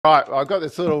Right, I've got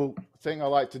this little thing I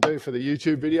like to do for the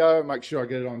YouTube video. Make sure I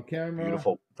get it on camera.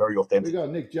 Beautiful, very We authentic. got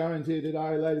Nick Jones here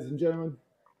today, ladies and gentlemen.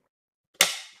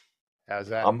 How's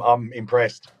that? I'm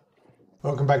impressed.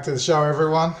 Welcome back to the show,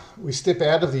 everyone. We step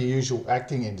out of the usual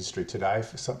acting industry today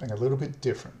for something a little bit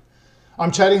different.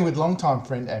 I'm chatting with longtime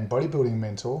friend and bodybuilding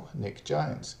mentor, Nick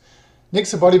Jones.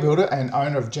 Nick's a bodybuilder and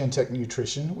owner of Gen-tec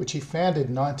Nutrition, which he founded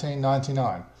in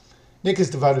 1999. Nick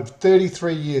has devoted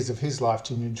 33 years of his life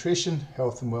to nutrition,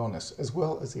 health and wellness, as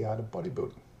well as the art of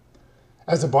bodybuilding.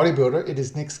 As a bodybuilder, it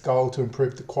is Nick's goal to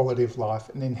improve the quality of life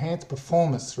and enhance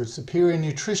performance through superior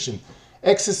nutrition,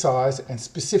 exercise and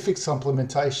specific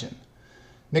supplementation.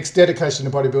 Nick's dedication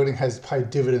to bodybuilding has paid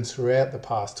dividends throughout the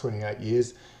past 28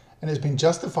 years and has been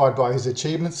justified by his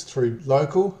achievements through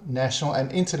local, national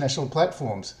and international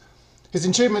platforms. His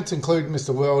achievements include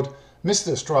Mr. World,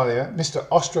 Mr. Australia, Mr.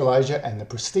 Australasia and the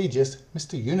prestigious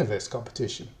Mr. Universe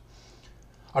competition.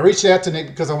 I reached out to Nick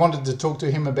because I wanted to talk to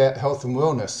him about health and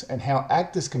wellness and how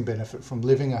actors can benefit from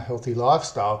living a healthy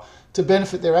lifestyle to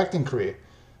benefit their acting career.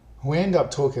 We end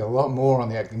up talking a lot more on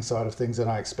the acting side of things than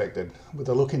I expected, with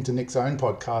a look into Nick's own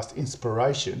podcast,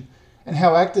 Inspiration, and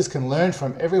how actors can learn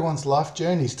from everyone's life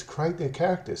journeys to create their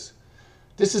characters.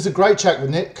 This is a great chat with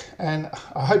Nick, and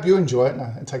I hope you enjoy it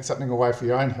and take something away for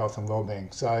your own health and well-being.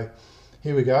 So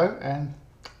here we go, and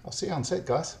I'll see you on set,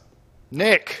 guys.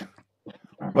 Nick,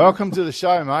 welcome to the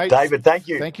show, mate. David, thank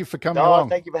you. Thank you for coming along.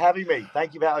 Thank you for having me.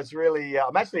 Thank you. It's really,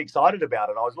 I'm actually excited about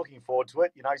it. I was looking forward to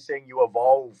it, seeing you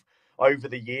evolve over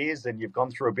the years, and you've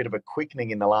gone through a bit of a quickening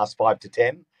in the last 5 to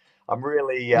 10. I'm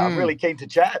really keen to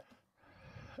chat.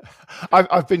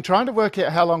 I've been trying to work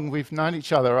out how long we've known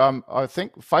each other. I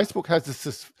think Facebook has us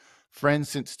as friends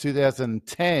since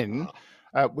 2010,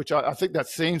 which I think that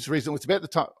seems reasonable. It's about the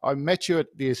time I met you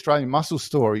at the Australian Muscle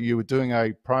Store. You were doing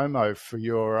a promo for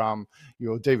your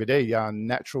DVD,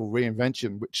 Natural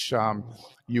Reinvention, which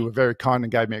you were very kind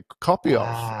and gave me a copy of,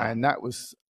 and that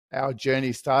was our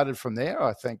journey started from there,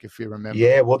 I think, if you remember.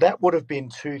 Yeah, well, that would have been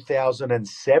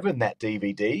 2007, that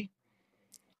DVD.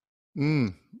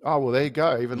 Oh, well, there you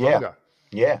go. Even longer.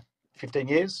 Yeah. 15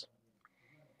 years.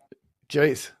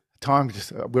 Jeez. Time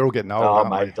just, we're all getting old. Oh,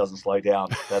 mate, it doesn't slow down.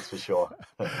 That's for sure.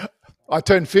 I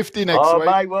turn 50 next week. Oh,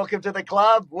 mate, welcome to the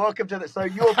club. So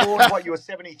you were born, you were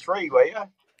 73, were you?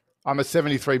 I'm a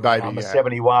 73 baby. I'm a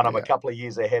 71. I'm a couple of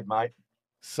years ahead, mate.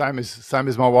 Same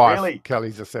as my wife. Really?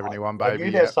 Kelly's a 71 baby. I knew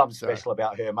there's something special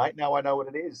about her, mate. Now I know what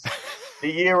it is.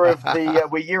 The year of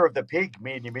the pig.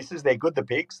 Me and your missus, they're good. The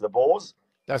pigs, the boars.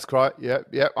 That's right. Yeah.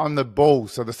 I'm the bull,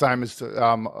 so the same as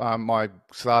my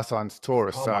star sign's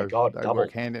Taurus. Oh so my God, they double.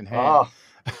 work hand in hand.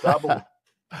 Double.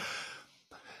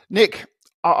 Nick,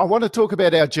 I want to talk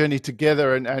about our journey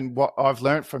together and what I've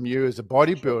learned from you as a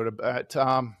bodybuilder. But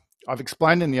I've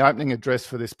explained in the opening address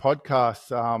for this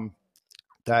podcast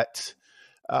that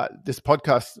this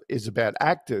podcast is about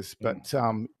actors, but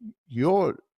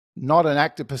you're not an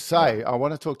actor per se. I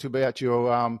want to talk to you about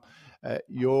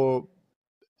your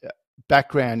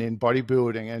background in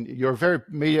bodybuilding, and you're a very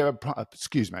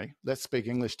let's speak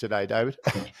English today, David.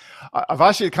 I've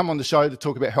asked you to come on the show to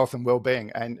talk about health and well-being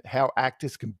and how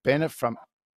actors can benefit from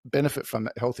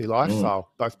that healthy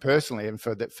lifestyle, both personally and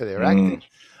for their acting.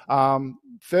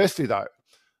 Firstly, though,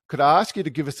 could I ask you to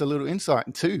give us a little insight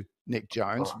into Nick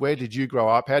Jones? Where did you grow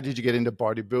up? How did you get into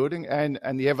bodybuilding and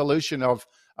the evolution of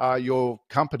your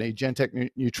company, Gen-tec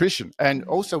Nutrition? And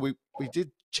also, we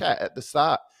did chat at the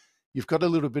start. You've got a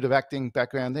little bit of acting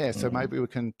background there, so maybe we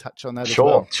can touch on that as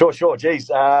well. Sure.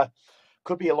 Geez,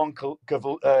 could be a long,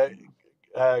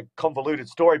 convoluted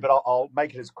story, but I'll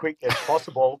make it as quick as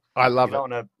possible. I love it. I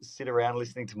don't want to sit around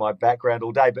listening to my background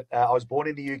all day, but I was born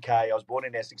in the UK. I was born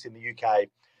in Essex in the UK.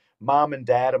 Mum and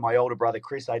dad and my older brother,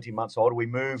 Chris, 18 months older, we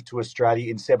moved to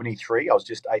Australia in 73. I was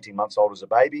just 18 months old as a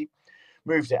baby.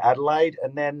 Moved to Adelaide,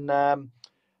 and then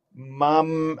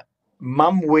Mum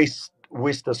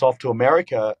whisked us off to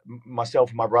America,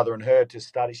 myself and my brother and her, to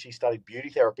study. She studied beauty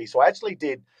therapy. So I actually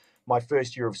did my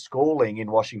first year of schooling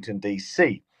in Washington,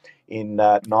 D.C. in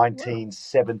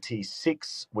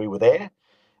 1976. We were there,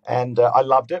 and I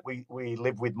loved it. We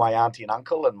lived with my auntie and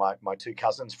uncle and my 2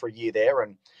 cousins for a year there,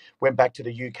 and went back to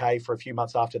the UK for a few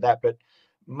months after that. But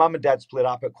Mum and Dad split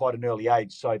up at quite an early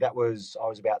age. So I was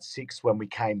about 6 when we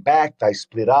came back. They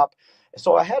split up.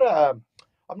 So I had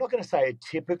I'm not going to say a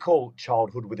typical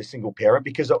childhood with a single parent,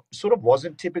 because it sort of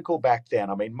wasn't typical back then.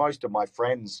 I mean, most of my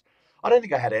friends, I don't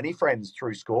think I had any friends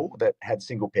through school that had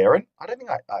single parent. I don't think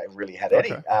I really had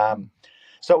any.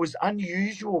 So it was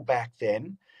unusual back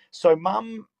then. So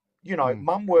Mum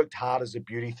worked hard as a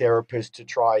beauty therapist to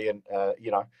try and,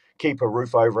 keep a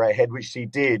roof over her head, which she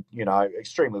did,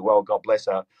 extremely well, God bless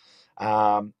her.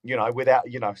 You know,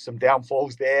 without, you know, some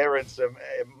downfalls there, and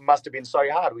it must have been so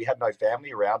hard. We had no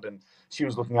family around, and she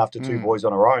was looking after two boys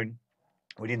on her own.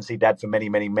 We didn't see Dad for many,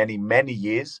 many, many, many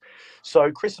years.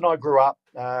 So Chris and I grew up.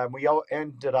 We all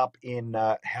ended up in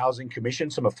housing commission,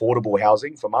 some affordable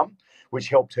housing for Mum, which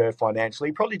helped her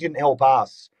financially. Probably didn't help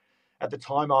us. At the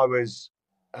time, I was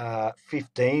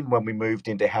 15 when we moved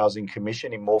into housing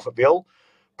commission in Morphettville.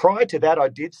 Prior to that, I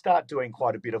did start doing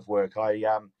quite a bit of work.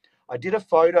 I did a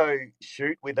photo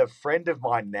shoot with a friend of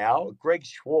mine now, Greg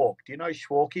Schwark. Do you know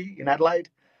Schwarky in Adelaide?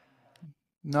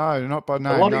 No, not by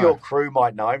name. A lot no. of your crew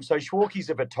might know him. So Schwarky's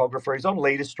a photographer. He's on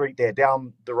Leader Street there,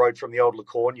 down the road from the old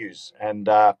Lacour News. And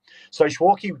so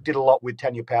Schwarky did a lot with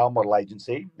Tanya Power Model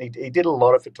Agency. He did a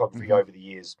lot of photography over the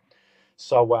years.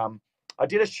 So I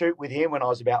did a shoot with him when I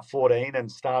was about 14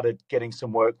 and started getting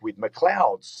some work with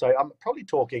McLeod's. So I'm probably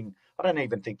talking, I don't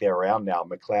even think they're around now,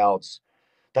 McLeod's.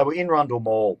 They were in Rundle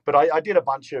Mall. But I did a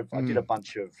bunch of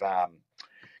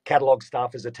catalog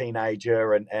stuff as a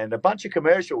teenager, and a bunch of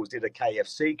commercials. Did a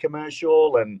KFC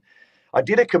commercial, and I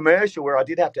did a commercial where I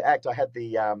did have to act. I had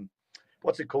the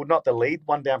what's it called? Not the lead,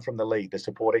 one down from the lead, the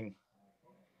supporting.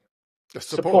 The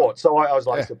support. So I was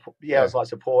like, I was like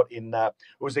support in. It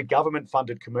was a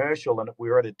government-funded commercial, and we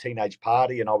were at a teenage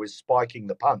party, and I was spiking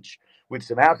the punch with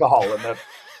some alcohol, and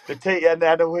and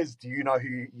it was, do you know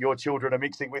who your children are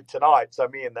mixing with tonight? So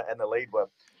me and the lead were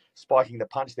spiking the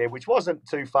punch there, which wasn't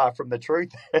too far from the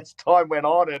truth as time went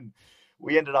on, and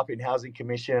we ended up in housing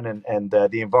commission, and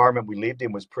the environment we lived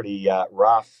in was pretty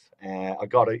rough. I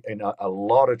got in a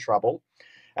lot of trouble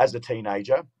as a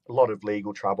teenager, a lot of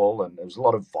legal trouble, and there was a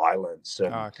lot of violence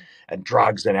and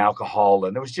drugs and alcohol,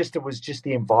 and it was just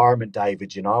the environment,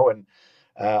 David, you know. And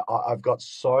I've got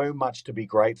so much to be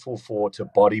grateful for to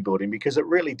bodybuilding, because it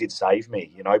really did save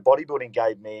me. You know, bodybuilding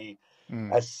gave me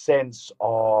a sense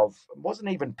of, it wasn't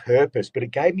even purpose, but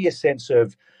it gave me a sense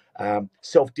of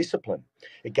self-discipline.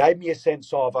 It gave me a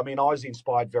sense of, I mean, I was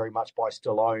inspired very much by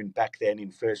Stallone back then in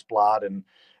First Blood,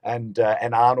 and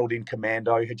Arnold in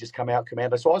Commando had just come out,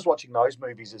 Commando. So I was watching those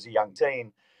movies as a young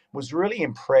teen, was really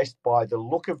impressed by the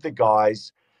look of the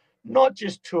guys, not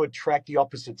just to attract the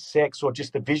opposite sex or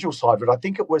just the visual side, but I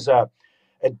think it was a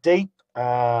deep,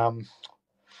 it's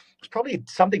probably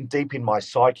something deep in my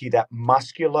psyche, that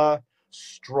muscular,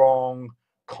 strong,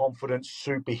 confident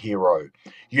superhero,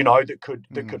 you know, that could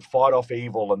fight off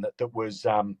evil, and that was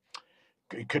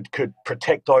could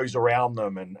protect those around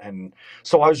them, and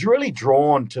so I was really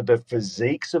drawn to the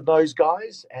physiques of those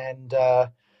guys, and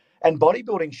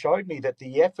bodybuilding showed me that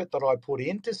the effort that I put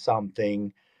into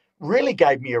something really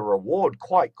gave me a reward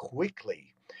quite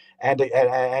quickly. And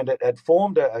it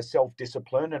formed a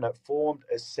self-discipline, and it formed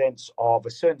a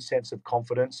certain sense of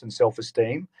confidence and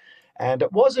self-esteem. And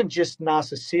it wasn't just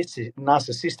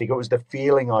narcissistic. It was the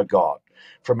feeling I got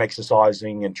from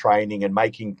exercising and training and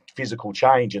making physical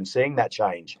change and seeing that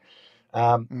change.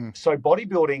 So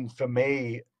bodybuilding for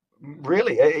me,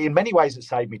 really, in many ways, it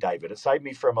saved me, David. It saved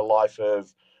me from a life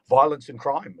of violence and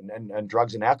crime and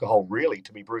drugs and alcohol, really,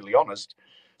 to be brutally honest.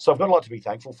 So I've got a lot to be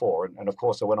thankful for. And of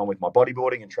course, I went on with my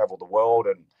bodybuilding and traveled the world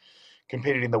and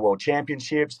competed in the World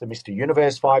Championships, the Mr.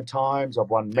 Universe 5 times. I've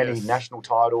won many national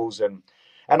titles. And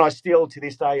I still, to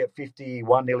this day, at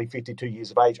 51, nearly 52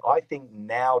 years of age, I think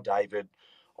now, David,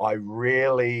 I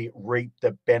really reap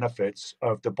the benefits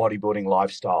of the bodybuilding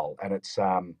lifestyle. And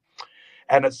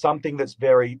it's something that's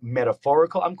very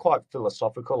metaphorical. I'm quite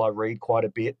philosophical. I read quite a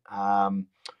bit.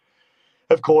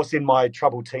 Of course, in my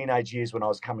troubled teenage years, when I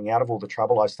was coming out of all the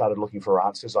trouble, I started looking for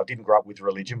answers. I didn't grow up with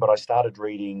religion, but I started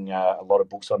reading a lot of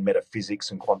books on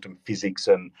metaphysics and quantum physics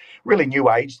and really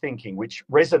new age thinking, which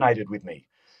resonated with me.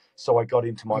 So I got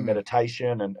into my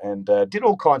meditation and did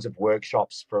all kinds of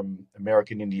workshops, from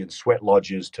American Indian sweat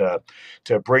lodges to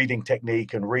breathing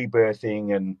technique and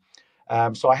rebirthing.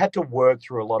 And so I had to work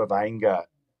through a lot of anger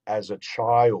as a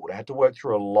child. I had to work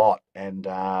through a lot. And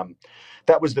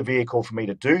that was the vehicle for me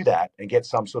to do that and get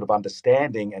some sort of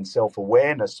understanding and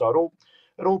self-awareness. So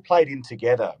it all played in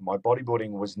together. My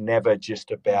bodybuilding was never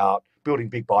just about building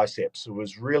big biceps. It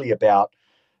was really about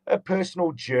a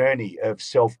personal journey of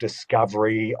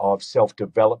self-discovery, of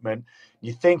self-development.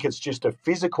 You think it's just a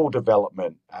physical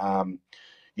development,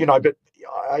 you know, but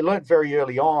I learned very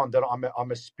early on that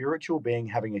I'm a spiritual being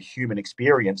having a human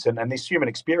experience. And this human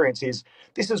experience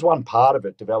this is one part of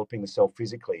it, developing the self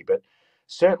physically. But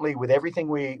certainly with everything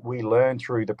we learn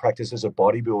through the practices of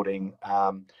bodybuilding,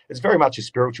 it's very much a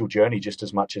spiritual journey, just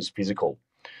as much as physical.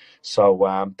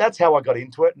 So that's how I got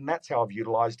into it, and that's how I've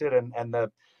utilized it. And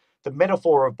the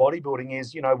metaphor of bodybuilding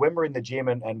is, you know, when we're in the gym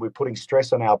and we're putting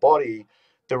stress on our body,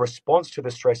 the response to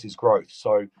the stress is growth.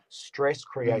 So stress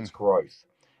creates growth.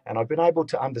 And I've been able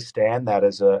to understand that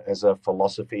as a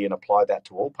philosophy and apply that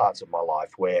to all parts of my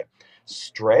life, where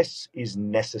stress is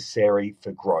necessary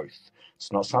for growth.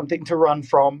 It's not something to run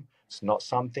from. It's not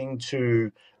something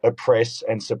to oppress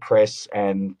and suppress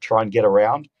and try and get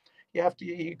around. You have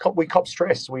to. We cop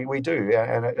stress. We do,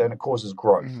 and it causes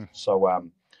growth. So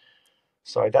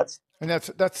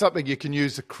that's something you can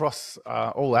use across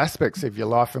all aspects of your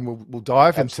life, and we'll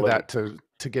dive absolutely. into that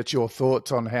to get your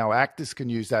thoughts on how actors can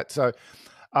use that. So,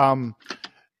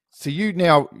 so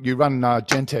you run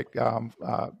Gen-tec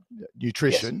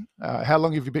Nutrition. Yes. How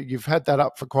long have you been? You've had that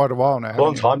up for quite a while now.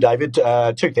 Long time, David.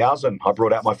 2000, I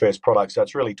brought out my first product, so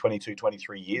it's really 22,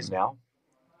 23 years now.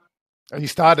 And you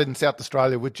started in South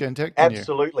Australia with Gen-tec?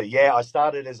 Absolutely, yeah. I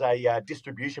started as a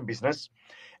distribution business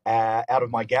out of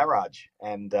my garage,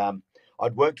 and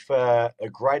I'd worked for a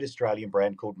great Australian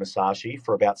brand called Musashi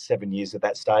for about 7 years at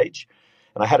that stage.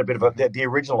 And I had a bit of the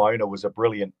original owner was a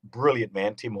brilliant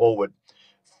man, Tim Horwood.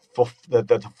 For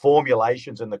the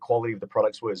formulations and the quality of the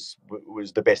products was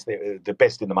the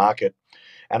best in the market.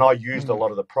 And I used a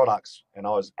lot of the products, and I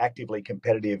was actively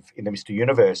competitive in the Mr.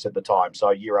 Universe at the time.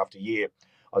 So year after year,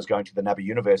 I was going to the NABA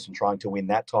Universe and trying to win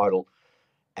that title.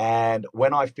 And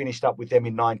when I finished up with them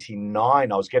in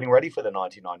 99, I was getting ready for the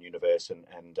 99 Universe.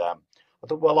 And I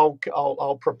thought, well,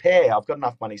 I'll prepare. I've got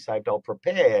enough money saved. I'll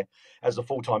prepare as a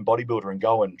full-time bodybuilder and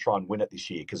go and try and win it this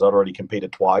year, because I'd already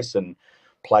competed twice and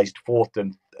placed fourth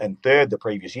and third the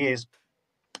previous years.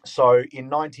 So in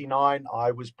 99,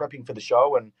 I was prepping for the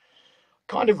show and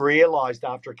kind of realized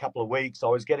after a couple of weeks, I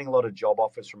was getting a lot of job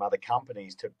offers from other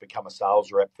companies to become a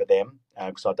sales rep for them,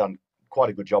 because I'd done quite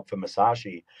a good job for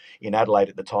Musashi in Adelaide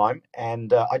at the time.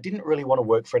 And I didn't really want to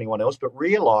work for anyone else, but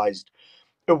realized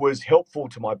it was helpful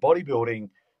to my bodybuilding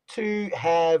to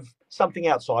have something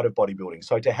outside of bodybuilding.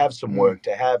 So to have some work,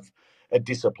 to have a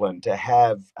discipline, to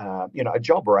have a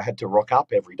job where I had to rock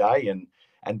up every day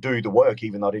and do the work,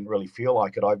 even though I didn't really feel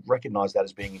like it. I recognized that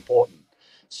as being important.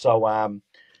 So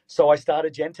I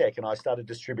started Gen-tec, and I started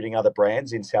distributing other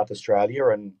brands in South Australia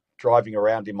and driving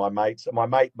around in my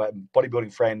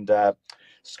bodybuilding friend,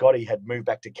 Scotty, had moved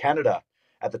back to Canada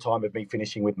at the time of me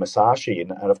finishing with Musashi.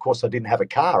 And of course, I didn't have a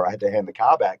car. I had to hand the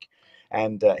car back.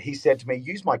 And he said to me,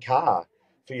 use my car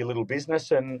for your little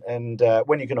business. And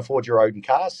when you can afford your own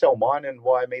car, sell mine and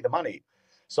wire me the money.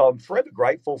 So I'm forever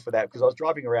grateful for that, because I was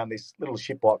driving around this little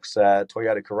shitbox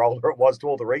Toyota Corolla, it was, to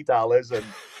all the retailers and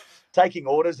taking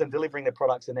orders and delivering the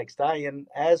products the next day. And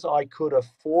as I could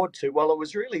afford to, well, it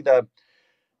was really the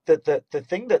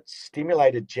thing that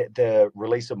stimulated the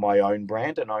release of my own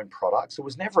brand and own products. It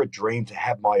was never a dream to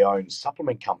have my own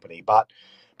supplement company, but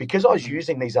because I was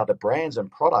using these other brands and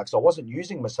products, I wasn't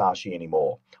using Musashi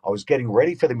anymore. I was getting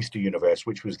ready for the Mr. Universe,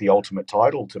 which was the ultimate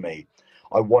title to me.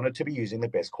 I wanted to be using the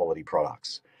best quality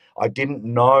products. I didn't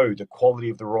know the quality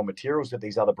of the raw materials that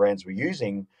these other brands were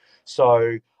using.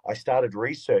 So I started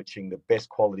researching the best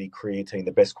quality creatine,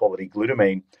 the best quality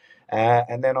glutamine.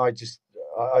 And then I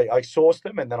sourced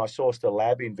them, and then I sourced a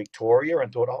lab in Victoria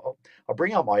and thought, I'll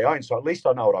bring out my own, so at least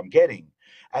I know what I'm getting.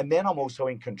 And then I'm also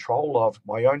in control of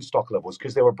my own stock levels,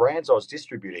 because there were brands I was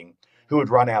distributing who had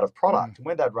run out of product. And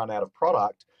when they'd run out of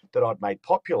product that I'd made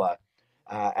popular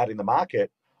out in the market,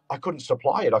 I couldn't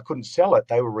supply it. I couldn't sell it.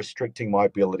 They were restricting my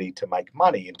ability to make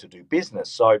money and to do business.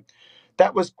 So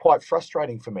that was quite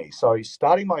frustrating for me. So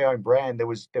starting my own brand, there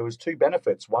was two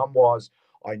benefits. One was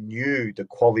I knew the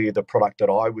quality of the product that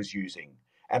I was using,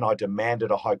 and I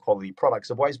demanded a high quality product.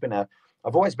 So I've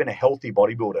always been a healthy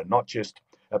bodybuilder, not just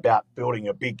about building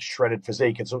a big shredded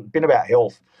physique. It's been about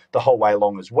health the whole way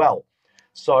along as well.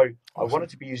 So awesome. I wanted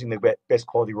to be using the best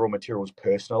quality raw materials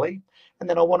personally, and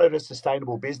then I wanted a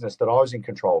sustainable business that I was in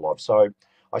control of. So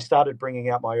I started bringing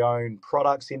out my own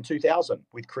products in 2000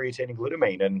 with creatine and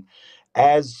glutamine, and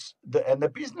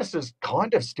the business is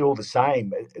kind of still the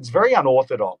same. It's very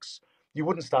unorthodox. You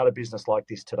wouldn't start a business like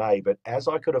this today, but as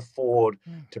I could afford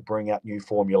to bring out new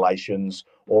formulations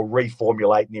or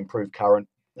reformulate and improve current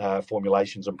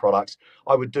formulations and products,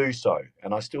 I would do so.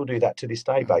 And I still do that to this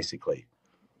day, basically.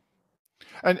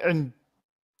 And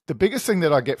the biggest thing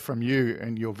that I get from you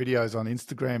and your videos on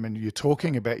Instagram, and you're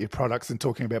talking about your products and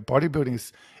talking about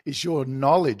bodybuilding, is your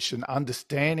knowledge and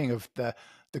understanding of the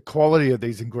quality of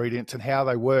these ingredients and how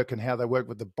they work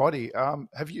with the body.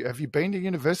 Have you been to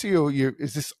university, or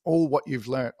is this all what you've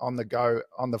learned on the go,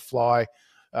 on the fly,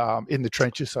 in the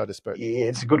trenches, so to speak? Yeah,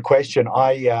 it's a good question.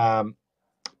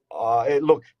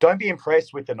 Look, don't be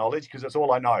impressed with the knowledge, because it's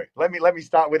all I know. Let me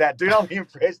start with that. Do not be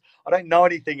impressed. I don't know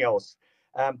anything else.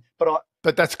 But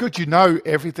But that's good. You know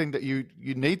everything that you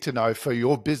need to know for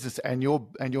your business and your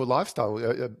lifestyle,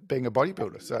 being a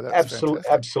bodybuilder. So that's Absolutely,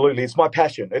 fantastic. absolutely. It's my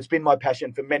passion. It's been my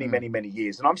passion for many, many, many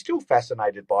years, and I'm still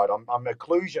fascinated by it. I'm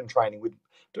occlusion training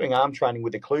doing arm training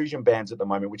with occlusion bands at the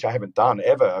moment, which I haven't done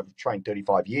ever. I've trained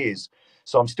 35 years,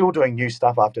 so I'm still doing new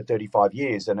stuff after 35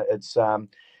 years, and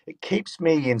it keeps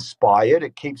me inspired.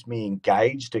 It keeps me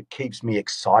engaged. It keeps me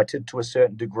excited to a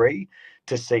certain degree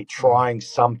to see trying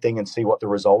something and see what the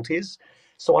result is.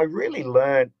 So I really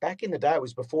learned back in the day. It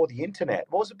was before the internet.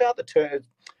 It was about the turn.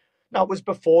 No, it was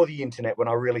before the internet when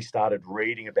I really started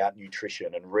reading about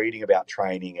nutrition and reading about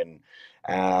training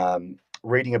and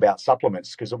reading about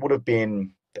supplements, because it would have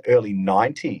been the early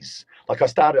 90s. Like I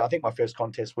think my first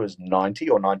contest was 90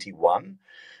 or 91.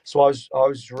 So I was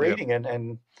Yep. reading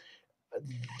and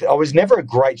I was never a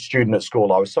great student at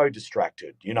school. I was so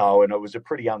distracted, and it was a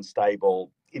pretty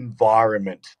unstable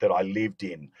environment that I lived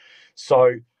in.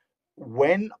 So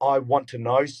when I want to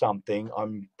know something,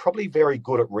 I'm probably very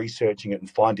good at researching it and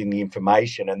finding the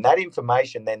information. And that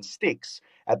information then sticks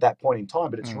at that point in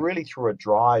time. But it's really through a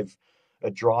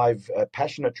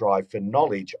passionate drive for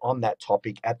knowledge on that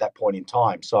topic at that point in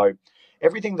time. So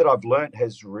everything that I've learned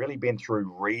has really been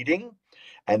through reading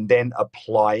and then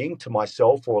applying to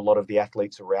myself or a lot of the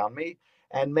athletes around me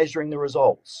and measuring the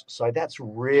results. So that's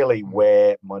really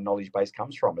where my knowledge base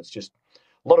comes from. It's just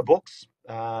a lot of books,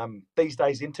 these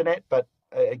days internet, but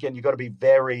again, you've got to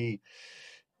be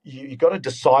you got to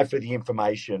decipher the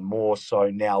information more so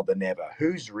now than ever.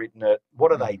 Who's written it?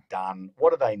 What have they done?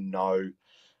 What do they know?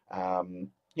 I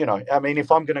mean,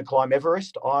 if I'm going to climb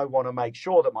Everest, I want to make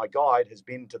sure that my guide has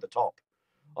been to the top.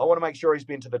 I want to make sure he's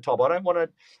been to the top. I don't want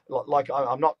to,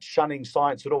 I'm not shunning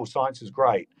science at all. Science is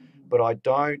great, but I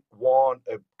don't want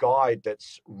a guide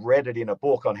that's read it in a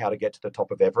book on how to get to the top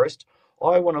of Everest.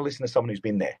 I want to listen to someone who's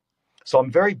been there. So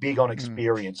I'm very big on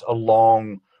experience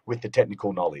along with the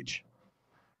technical knowledge.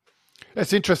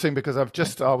 It's interesting because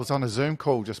I was on a Zoom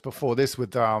call just before this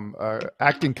with an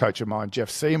acting coach of mine, Jeff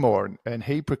Seymour, and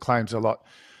he proclaims a lot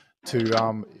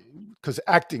to because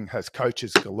acting has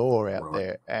coaches galore out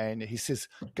there, and he says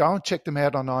go and check them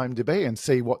out on IMDb and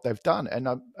see what they've done. And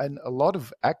a lot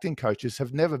of acting coaches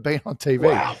have never been on TV.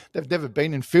 Wow. They've never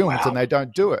been in films, and they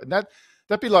don't do it. And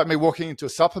that'd be like me walking into a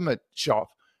supplement shop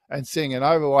and seeing an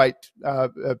overweight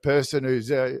person who's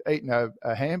eating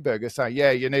a hamburger saying, yeah,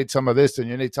 you need some of this and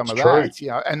you need some of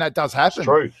that. And that does happen. It's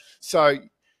true. So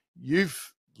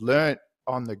you've learnt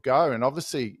on the go, and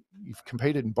obviously you've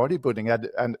competed in bodybuilding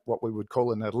at what we would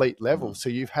call an elite level. So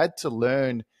you've had to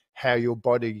learn how your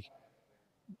body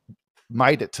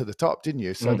made it to the top, didn't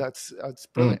you? So that's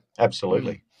brilliant.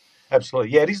 Absolutely.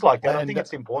 Absolutely. Yeah, it is like that. I think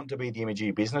it's important to be the image of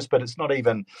your business, but it's not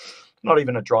even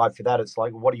a drive for that. It's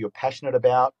like, what are you passionate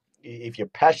about? If you're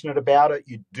passionate about it,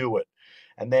 you do it.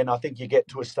 And then I think you get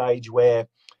to a stage where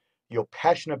you're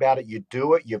passionate about it, you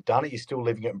do it, you've done it, you're still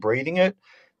living it and breathing it,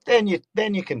 then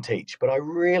you can teach. But I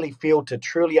really feel to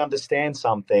truly understand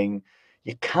something,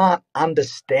 you can't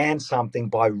understand something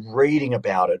by reading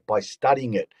about it, by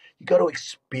studying it. You've got to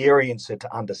experience it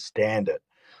to understand it.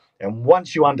 And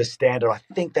once you understand it, I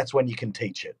think that's when you can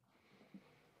teach it.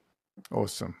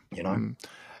 Awesome.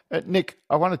 Nick,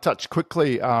 I want to touch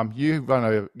quickly. You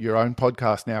run your own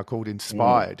podcast now called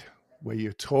Inspired, where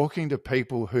you're talking to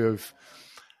people who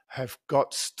have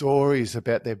got stories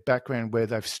about their background, where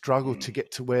they've struggled to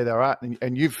get to where they're at.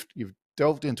 And you've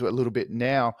delved into it a little bit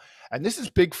now. And this is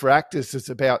big for actors. It's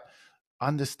about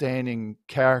understanding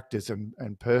characters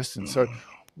and persons. So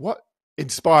what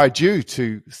inspired you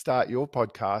to start your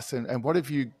podcast, and what have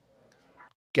you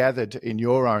gathered in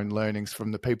your own learnings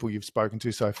from the people you've spoken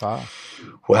to so far?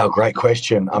 Well, great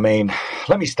question. I mean,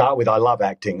 let me start with, I love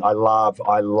acting. I love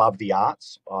the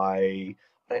arts. I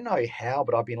don't know how,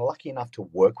 but I've been lucky enough to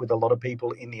work with a lot of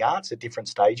people in the arts at different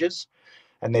stages.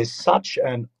 And there's such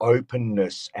an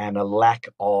openness and a lack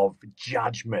of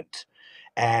judgment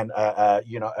and,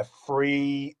 a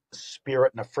free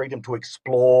spirit and a freedom to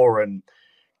explore and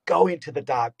go into the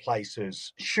dark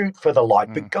places, shoot for the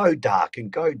light, but go dark and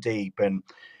go deep and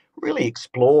really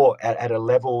explore at a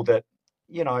level that,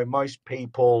 most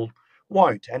people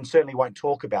won't and certainly won't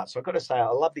talk about. So I've got to say, I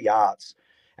love the arts.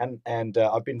 And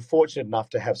I've been fortunate enough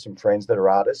to have some friends that are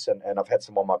artists, and I've had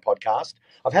some on my podcast.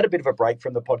 I've had a bit of a break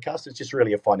from the podcast. It's just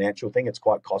really a financial thing. It's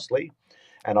quite costly.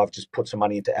 And I've just put some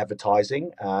money into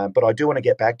advertising. But I do want to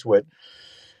get back to it.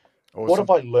 Awesome. What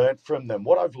have I learned from them?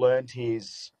 What I've learned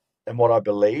is, and what I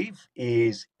believe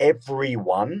is,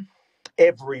 everyone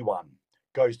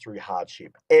goes through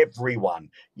hardship. Everyone.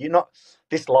 You're not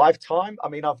this lifetime. I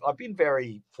mean, I've been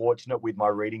very fortunate with my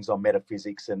readings on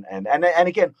metaphysics and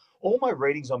again, all my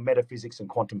readings on metaphysics and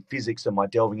quantum physics and my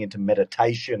delving into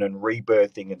meditation and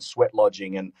rebirthing and sweat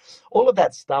lodging and all of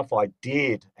that stuff I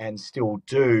did and still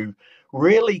do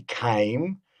really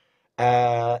came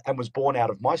and was born out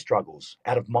of my struggles,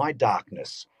 out of my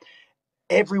darkness.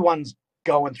 Everyone's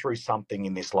going through something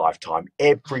in this lifetime.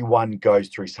 Everyone goes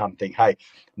through something. Hey,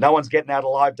 no one's getting out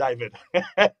alive, David.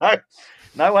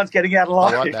 No one's getting out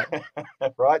alive. I like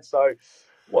that. Right? So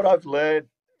what I've learned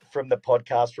from the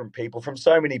podcast, from people, from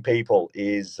so many people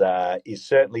is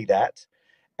certainly that.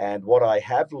 And what I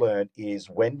have learned is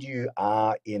when you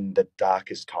are in the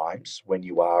darkest times, when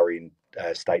you are in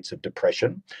states of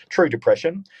depression, true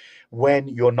depression, when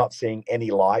you're not seeing any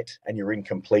light and you're in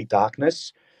complete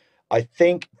darkness, I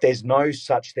think there's no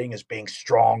such thing as being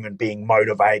strong and being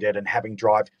motivated and having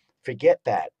drive. Forget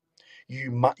that.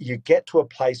 You get to a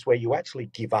place where you actually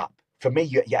give up. For me,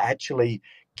 you actually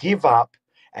give up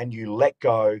and you let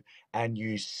go and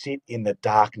you sit in the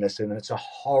darkness, and it's a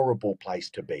horrible place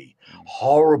to be.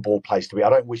 Horrible place to be. I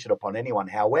don't wish it upon anyone.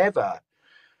 However,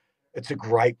 it's a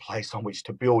great place on which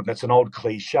to build. And it's an old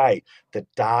cliche. The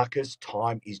darkest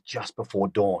time is just before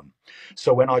dawn.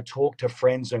 So when I talk to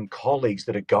friends and colleagues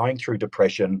that are going through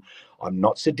depression, I'm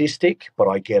not sadistic, but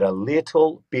I get a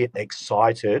little bit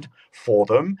excited for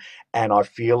them. And I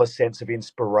feel a sense of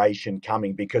inspiration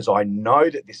coming because I know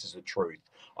that this is the truth.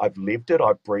 I've lived it.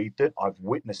 I've breathed it. I've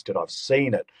witnessed it. I've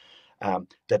seen it.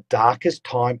 The darkest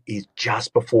time is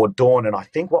just before dawn. And I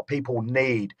think what people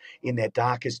need in their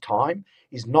darkest time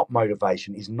is not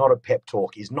motivation, is not a pep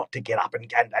talk, is not to get up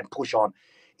and push on.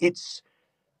 It's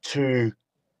to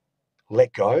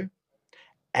let go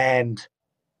and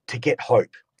to get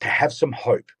hope, to have some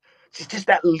hope. It's just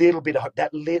that little bit of hope.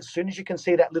 As soon as you can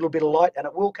see that little bit of light, and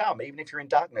it will come, even if you're in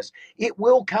darkness, it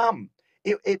will come.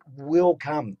 It will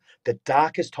come. The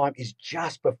darkest time is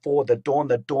just before the dawn.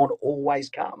 The dawn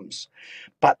always comes.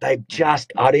 But I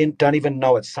don't even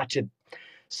know. It's such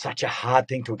a hard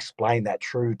thing to explain, that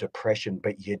true depression,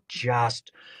 but you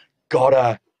just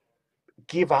gotta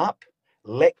give up,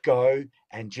 let go,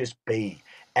 and just be.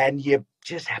 And you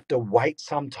just have to wait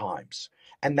sometimes,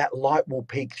 and that light will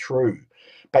peek through.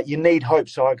 But you need hope.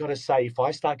 So I got to say, if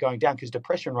I start going down, because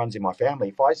depression runs in my family,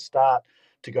 if I start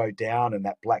to go down and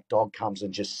that black dog comes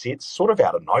and just sits sort of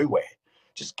out of nowhere,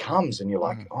 just comes, and you're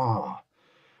like, oh,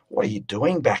 what are you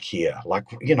doing back here? Like,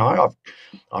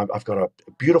 I've got a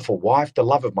beautiful wife, the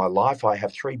love of my life. I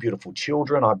have 3 beautiful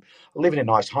children. I live in a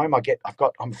nice home.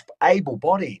 I'm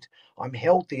able-bodied. I'm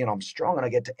healthy and I'm strong, and I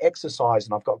get to exercise,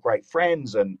 and I've got great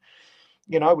friends, and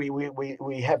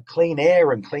we have clean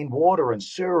air and clean water and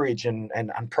sewerage and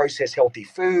processed healthy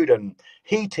food and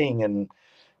heating and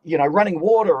running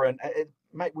water, and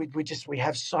mate, we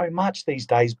have so much these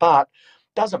days. But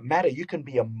doesn't matter. You can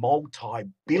be a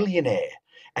multi-billionaire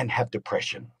and have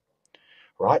depression,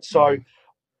 right? So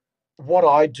what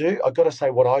I do, I've got to say,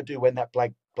 what I do when that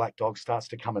black dog starts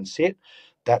to come and sit,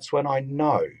 that's when I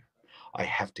know I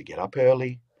have to get up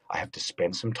early. I have to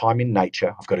spend some time in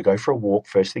nature. I've got to go for a walk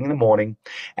first thing in the morning,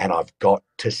 and I've got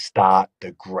to start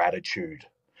the gratitude.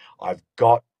 I've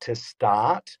got to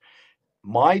start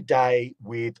my day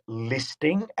with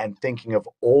listing and thinking of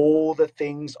all the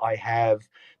things I have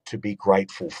to be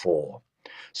grateful for.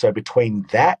 So between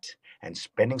that and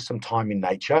spending some time in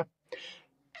nature,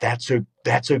 that's a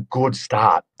good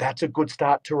start. That's a good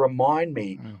start to remind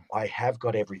me I have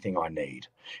got everything I need.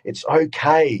 It's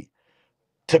okay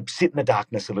to sit in the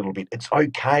darkness a little bit. It's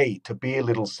okay to be a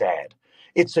little sad.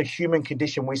 It's a human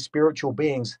condition. We're spiritual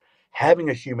beings having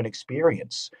a human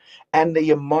experience. And the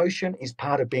emotion is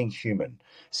part of being human.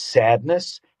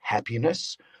 Sadness,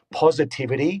 happiness,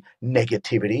 positivity,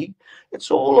 negativity. It's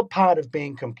all a part of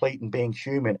being complete and being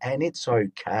human. And it's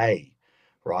okay,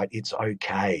 right? It's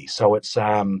okay. So it's,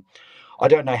 I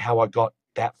don't know how I got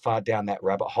that far down that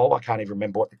rabbit hole. I can't even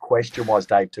remember what the question was,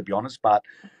 Dave, to be honest, but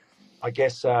I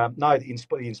guess, the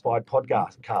Inspired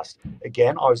podcast.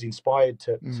 Again, I was inspired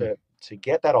to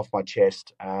get that off my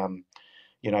chest.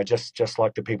 Just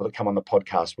like the people that come on the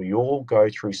podcast, we all go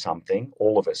through something,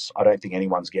 all of us. I don't think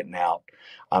anyone's getting out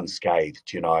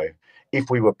unscathed. If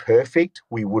we were perfect,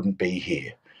 we wouldn't be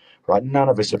here, right? None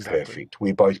of us are perfect.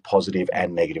 We're both positive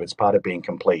and negative. It's part of being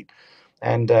complete.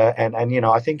 And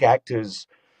I think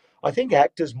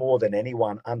actors more than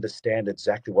anyone understand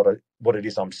exactly what it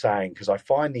is I'm saying, because I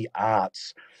find a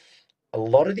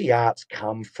lot of the arts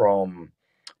come from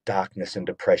darkness and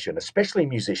depression, especially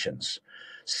musicians,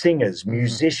 singers,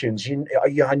 musicians.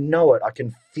 I know it. I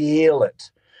can feel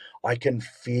it. I can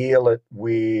feel it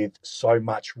with so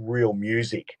much real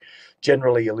music.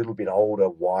 Generally, a little bit older,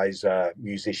 wiser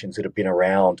musicians that have been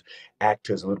around,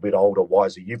 actors a little bit older,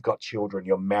 wiser. You've got children,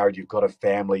 you're married, you've got a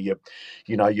family,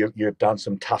 you've done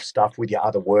some tough stuff with your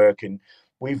other work, and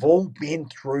we've all been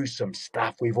through some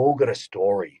stuff. We've all got a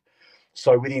story.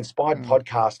 So with the Inspired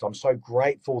podcast, I'm so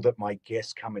grateful that my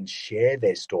guests come and share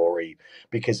their story,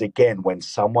 because again, when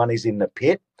someone is in the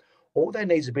pit, all they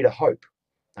need is a bit of hope.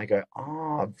 They go,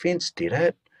 oh, Vince did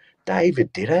it.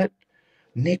 David did it.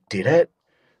 Nick did it.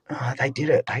 Oh, they did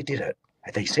it. They did it.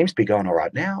 He seems to be going all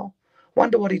right now.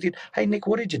 Wonder what he did. Hey, Nick,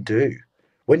 what did you do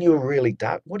when you were really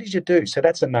dark? What did you do? So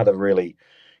that's another really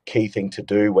key thing to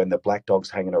do when the black dog's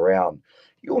hanging around.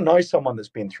 You'll know someone that's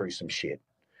been through some shit.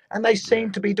 And they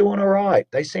seem to be doing all right.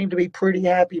 They seem to be pretty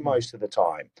happy most of the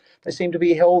time. They seem to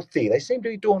be healthy. They seem to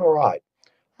be doing all right.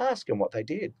 Ask them what they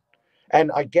did. And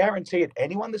I guarantee it,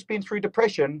 anyone that's been through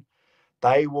depression,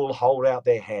 they will hold out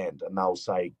their hand and they'll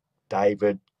say,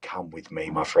 David, come with me,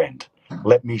 my friend.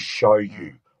 Let me show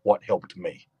you what helped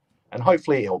me. And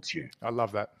hopefully it helps you. I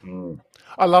love that.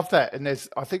 I love that. And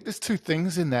I think there's two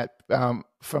things in that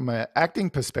from an acting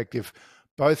perspective,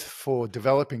 both for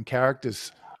developing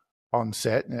characters on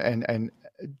set and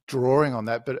drawing on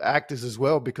that, but actors as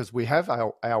well, because we have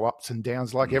our ups and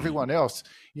downs like everyone else.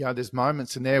 There's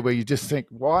moments in there where you just think,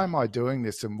 why am I doing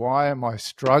this? And why am I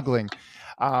struggling?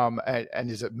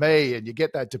 And is it me? And you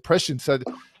get that depression. So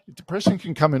depression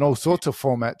can come in all sorts of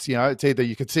formats. It's either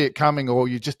you can see it coming or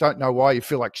you just don't know why you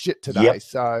feel like shit today. Yep.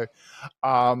 So,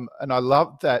 and I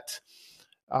love that.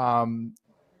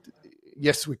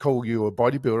 Yes, we call you a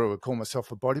bodybuilder, we call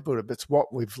myself a bodybuilder, but it's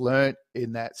what we've learned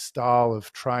in that style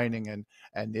of training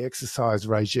and the exercise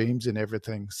regimes and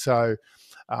everything. So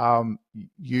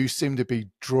you seem to be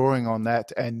drawing on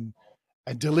that and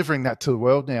delivering that to the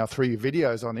world now through your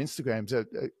videos on Instagram, so,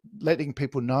 letting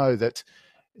people know that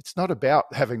it's not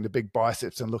about having the big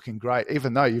biceps and looking great,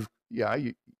 even though you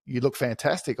look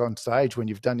fantastic on stage when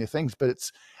you've done your things, but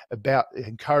it's about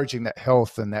encouraging that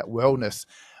health and that wellness.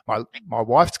 My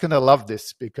wife's going to love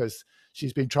this because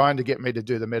she's been trying to get me to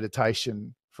do the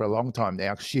meditation for a long time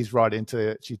now. She's right into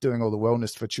it. She's doing all the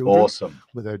wellness for children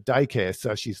with her daycare.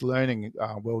 So she's learning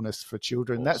wellness for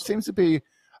children. That seems to be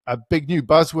a big new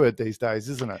buzzword these days,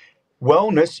 isn't it?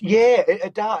 Wellness, yeah,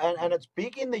 it does, and it's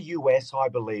big in the US, I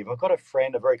believe. I've got a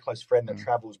very close friend that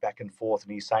travels back and forth,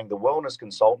 and he's saying the wellness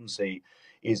consultancy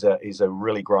is a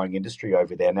really growing industry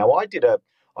over there. Now, I did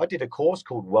a course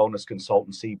called Wellness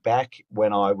Consultancy back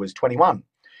when I was 21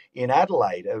 in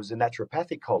Adelaide. It was a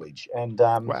naturopathic college, and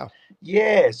Wow,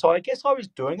 yeah, so I guess I was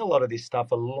doing a lot of this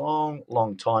stuff a long,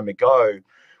 long time ago,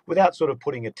 without sort of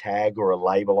putting a tag or a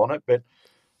label on it. But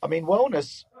I mean,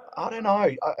 wellness, I don't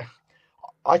know.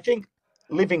 I think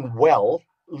living well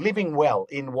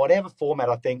in whatever format,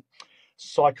 I think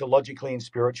psychologically and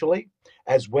spiritually,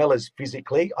 as well as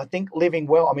physically, I think living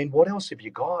well. I mean, what else have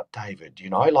you got, David?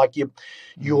 Like if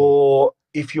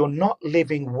you're not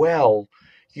living well,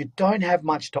 you don't have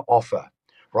much to offer,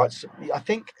 right? So I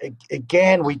think,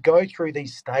 again, we go through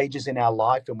these stages in our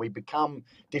life and we become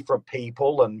different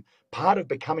people. And part of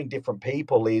becoming different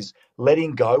people is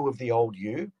letting go of the old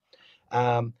you.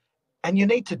 And you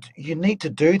need to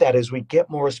do that as we get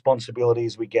more responsibility,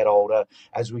 as we get older,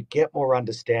 as we get more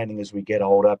understanding, as we get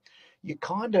older. You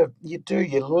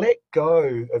let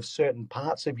go of certain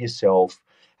parts of yourself,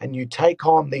 and you take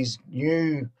on these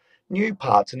new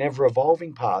parts and ever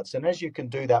evolving parts. And as you can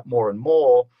do that more and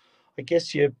more, I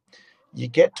guess you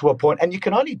get to a point, and you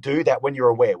can only do that when you're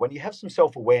aware, when you have some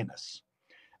self-awareness.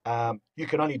 You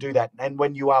can only do that, and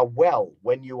when you are well,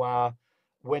 when you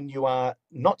are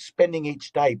not spending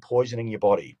each day poisoning your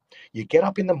body. You get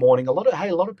up in the morning. A lot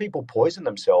of people poison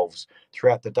themselves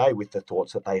throughout the day with the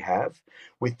thoughts that they have,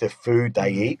 with the food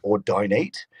they eat or don't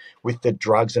eat, with the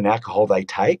drugs and alcohol they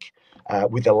take,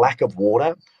 with the lack of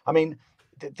water. I mean,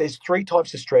 there's three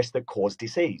types of stress that cause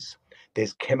disease.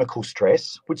 There's chemical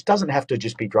stress, which doesn't have to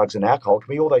just be drugs and alcohol. It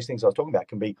can be all those things I was talking about. It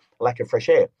can be lack of fresh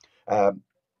air.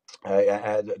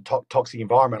 Toxic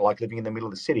environment, like living in the middle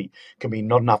of the city, can be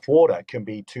not enough water, can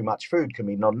be too much food, can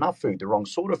be not enough food, the wrong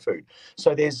sort of food.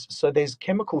 So there's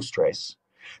chemical stress.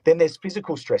 Then there's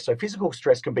physical stress. So physical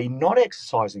stress can be not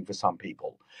exercising for some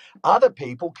people. Other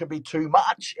people can be too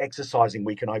much exercising.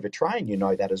 We can overtrain. You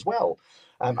know that as well.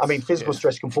 I mean, physical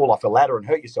stress can fall off a ladder and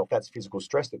hurt yourself. That's physical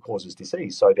stress that causes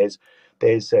disease. So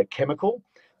there's chemical,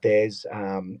 there's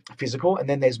physical, and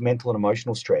then there's mental and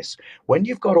emotional stress. When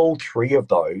you've got all three of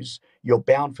those, you're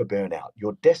bound for burnout.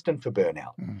 You're destined for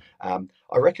burnout.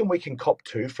 I reckon we can cop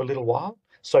two for a little while.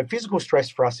 So physical stress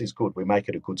for us is good. We make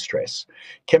it a good stress.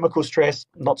 Chemical stress,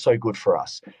 not so good for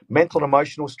us. Mental and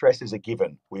emotional stress is a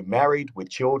given. We're married with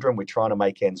children. We're trying to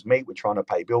make ends meet. We're trying to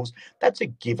pay bills. That's a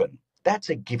given. That's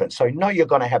a given. So no, you're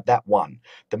going to have that one.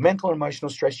 The mental and emotional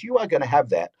stress, you are going to have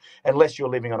that unless you're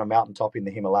living on a mountaintop in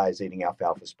the Himalayas eating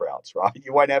alfalfa sprouts, right?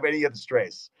 You won't have any of the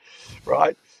stress,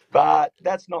 right? But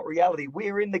that's not reality.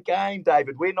 We're in the game,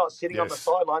 David. We're not sitting on the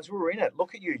sidelines. We're in it.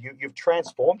 Look at you. You've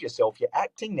transformed yourself. You're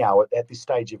acting now at this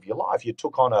stage of your life. You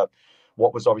took on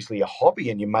what was obviously a hobby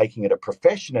and you're making it a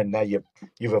profession, and now you've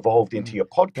evolved into your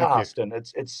podcast, and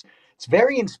it's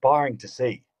very inspiring to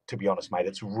see. To be honest, mate,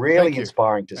 it's really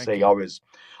inspiring to see. I was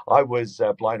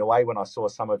blown away when I saw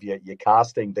some of your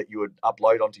casting that you would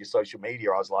upload onto your social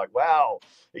media. I was like, wow,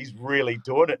 he's really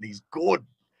doing it, and he's good.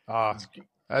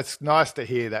 That's nice to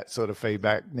hear that sort of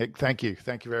feedback, Nick. Thank you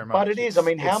very much. But it is. I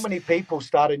mean, how many people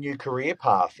start a new career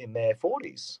path in their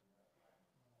 40s?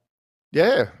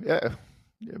 Yeah.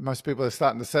 Most people are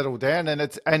starting to settle down, and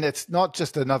it's not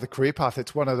just another career path.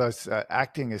 It's one of those.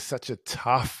 Acting is such a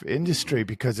tough industry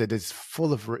because it is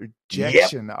full of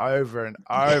rejection over and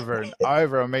over and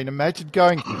over. I mean, imagine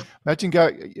going.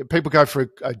 People go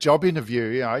for a job interview.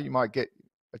 You know, you might get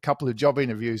a couple of job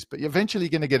interviews, but you're eventually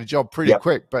going to get a job pretty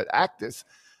quick. But actors,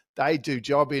 they do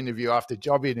job interview after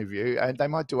job interview, and they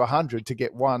might do 100 to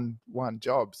get one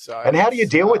job. So, and how do you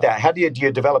deal with that? How do you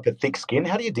develop a thick skin?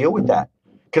 How do you deal with that?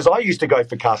 Because I used to go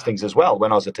for castings as well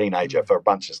when I was a teenager for a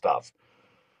bunch of stuff.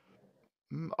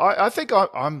 I think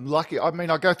I'm lucky. I mean,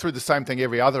 I go through the same thing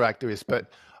every other actor is,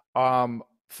 but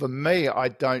for me, I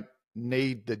don't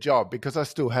need the job because I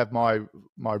still have my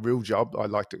real job. I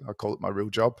call it my real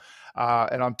job,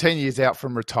 and I'm 10 years out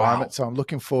from retirement. Wow. So I'm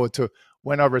looking forward to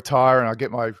when I retire and I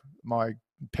get my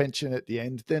pension at the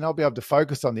end. Then I'll be able to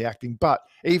focus on the acting. But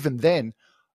even then,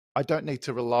 I don't need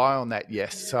to rely on that.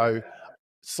 Yes, so.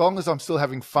 As long as I'm still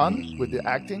having fun with the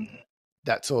acting,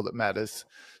 that's all that matters.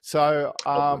 So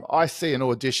I see an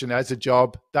audition as a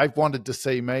job. They've wanted to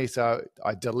see me, so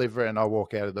I deliver and I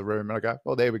walk out of the room and I go,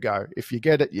 well, there we go. If you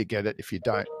get it, you get it. If you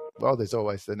don't, well, there's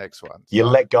always the next one. You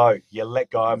let go. You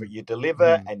let go of it. You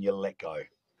deliver and you let go.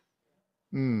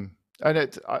 And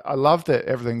I love that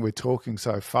everything we're talking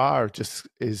so far just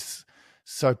is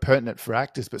so pertinent for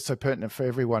actors, but so pertinent for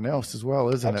everyone else as well,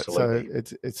 isn't Absolutely. it?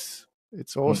 So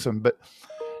it's awesome. But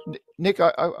Nick,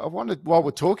 I wanted, while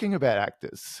we're talking about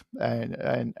actors,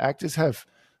 and actors have,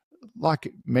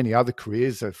 like many other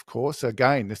careers, of course,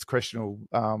 again, this question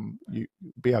will you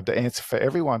be able to answer for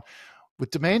everyone.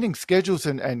 With demanding schedules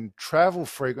and travel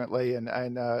frequently and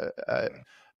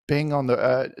being on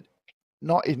the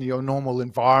not in your normal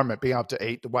environment, being able to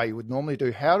eat the way you would normally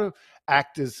do, how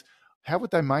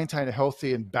would they maintain a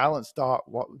healthy and balanced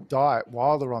diet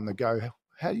while they're on the go?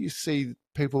 How do you see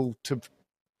people to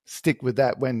stick with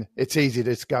that when it's easy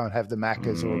to just go and have the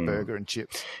Maccas or a burger and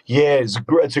chips? Yeah,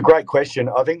 it's a great question.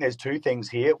 I think there's two things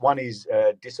here. One is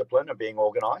discipline and being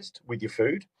organized with your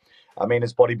food. I mean,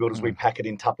 as bodybuilders, we pack it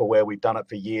in Tupperware. We've done it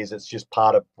for years. It's just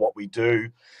part of what we do.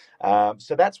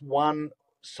 So that's one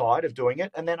side of doing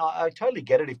it. And then I totally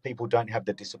get it if people don't have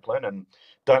the discipline and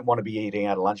don't want to be eating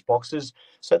out of lunch boxes.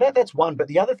 So that's one. But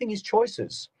the other thing is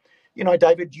choices. You know,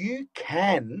 David,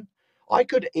 I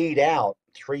could eat out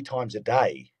 3 times a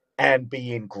day and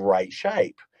be in great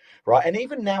shape, right? And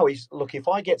even now, if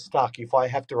I get stuck, if I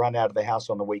have to run out of the house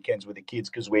on the weekends with the kids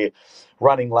because we're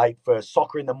running late for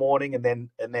soccer in the morning and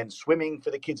then swimming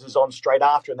for the kids is on straight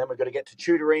after, and then we've got to get to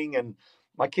tutoring, and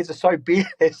my kids are so busy.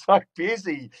 They're so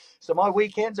busy. So my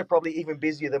weekends are probably even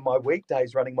busier than my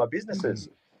weekdays running my businesses.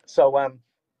 So,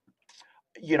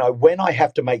 you know, when I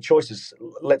have to make choices,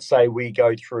 let's say we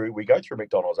go through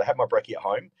McDonald's. I have my brekkie at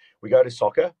home. We go to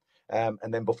soccer.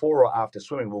 And then before or after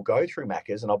swimming, we'll go through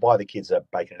Macca's and I'll buy the kids a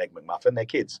bacon and egg McMuffin. They're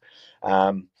kids.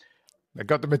 They've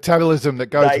got the metabolism that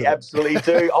goes with it. They absolutely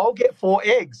do. I'll get 4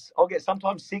 eggs. I'll get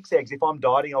sometimes 6 eggs. If I'm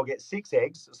dieting, I'll get 6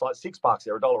 eggs. It's like $6.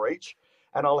 They're $1 each.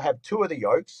 And I'll have 2 of the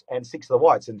yolks and 6 of the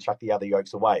whites and chuck the other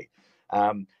yolks away.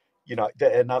 You know,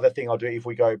 another thing I'll do if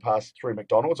we go past through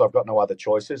McDonald's, I've got no other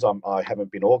choices. I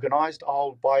haven't been organized.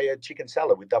 I'll buy a chicken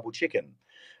salad with double chicken.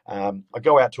 I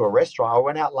go out to a restaurant. I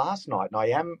went out last night, and I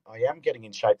am getting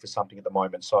in shape for something at the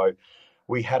moment. So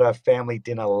we had a family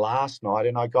dinner last night,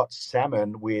 and I got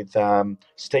salmon with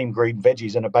steamed green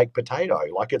veggies and a baked potato.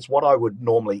 Like, it's what I would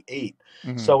normally eat.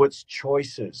 So it's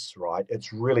choices, right?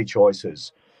 It's really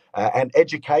choices. And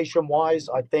education-wise,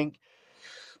 I think,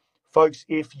 folks,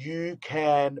 if you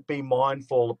can be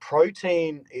mindful,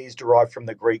 protein is derived from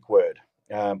the Greek word.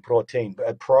 Protein.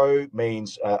 Pro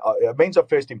means it means of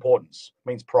first importance,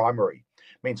 means primary.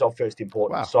 means of first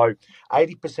importance. Wow. So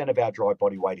 80% of our dry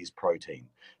body weight is protein.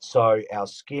 So our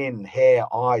skin, hair,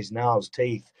 eyes, nails,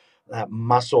 teeth,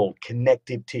 muscle,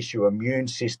 connective tissue, immune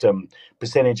system,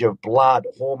 percentage of blood,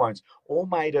 hormones, all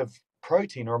made of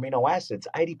protein or amino acids,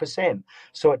 80%.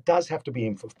 So it does have to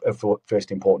be of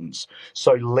first importance.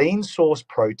 So lean source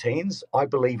proteins, I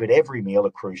believe at every meal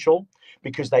are crucial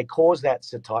because they cause that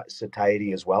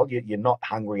satiety as well. You're not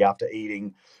hungry after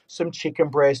eating some chicken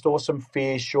breast or some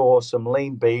fish or some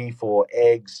lean beef or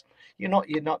eggs. You're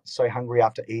not so hungry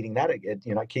after eating that.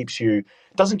 It keeps you,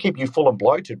 it doesn't keep you full and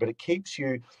bloated, but it keeps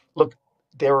you, look,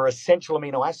 there are essential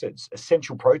amino acids,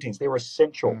 essential proteins. They're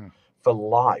essential for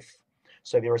life.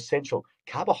 So they're essential.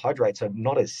 Carbohydrates are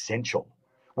not essential.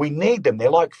 We need them. They're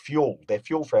like fuel. They're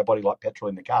fuel for our body, like petrol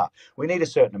in the car. We need a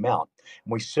certain amount.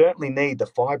 And we certainly need the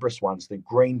fibrous ones, the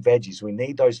green veggies. We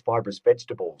need those fibrous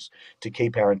vegetables to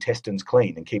keep our intestines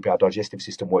clean and keep our digestive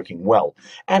system working well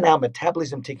and our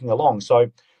metabolism ticking along. So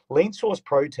lean source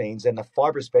proteins and the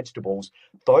fibrous vegetables,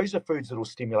 those are foods that will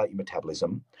stimulate your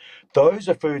metabolism. Those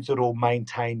are foods that will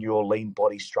maintain your lean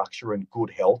body structure and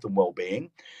good health and well-being.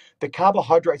 The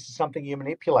carbohydrates is something you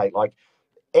manipulate. Like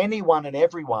anyone and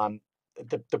everyone,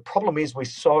 the problem is we're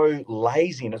so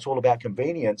lazy and it's all about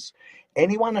convenience.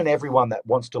 Anyone and everyone that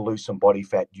wants to lose some body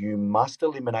fat, you must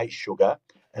eliminate sugar.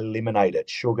 Eliminate it.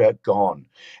 Sugar gone.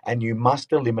 And you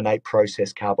must eliminate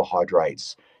processed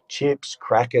carbohydrates. Chips,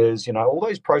 crackers, all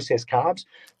those processed carbs,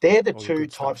 they're the two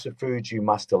types of foods you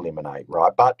must eliminate,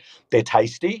 right? But they're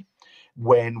tasty.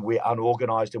 When we're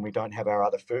unorganized and we don't have our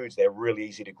other foods, they're really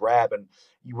easy to grab. And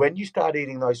when you start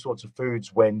eating those sorts of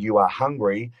foods when you are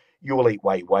hungry, you will eat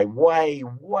way, way, way,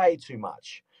 way too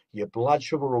much. Your blood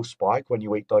sugar will spike when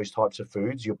you eat those types of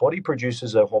foods. Your body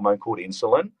produces a hormone called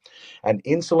insulin, and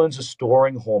insulin's a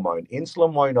storing hormone.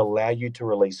 Insulin won't allow you to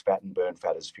release fat and burn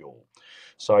fat as fuel.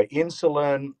 So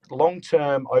insulin,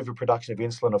 long-term overproduction of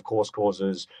insulin, of course,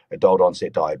 causes adult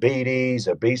onset diabetes,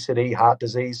 obesity, heart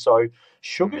disease. So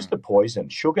sugar's the poison.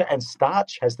 Sugar and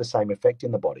starch has the same effect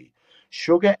in the body.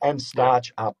 Sugar and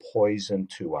starch are poison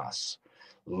to us.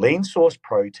 Lean source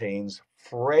proteins,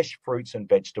 fresh fruits and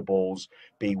vegetables,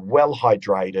 be well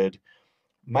hydrated,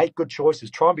 make good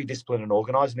choices. Try and be disciplined and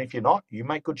organized. And if you're not, you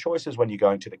make good choices when you're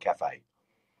going to the cafe.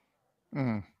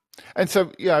 And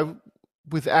so,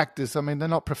 with actors, I mean, they're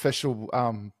not professional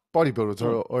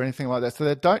bodybuilders or anything like that. So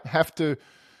they don't have to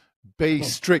be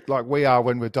strict like we are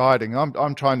when we're dieting.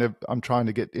 I'm trying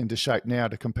to get into shape now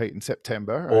to compete in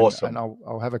September. Awesome. And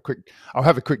I'll have a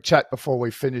quick chat before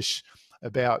we finish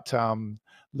about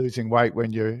losing weight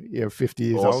when you're 50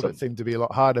 years old. It seemed to be a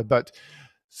lot harder. But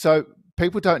so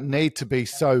people don't need to be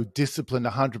so disciplined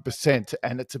 100%,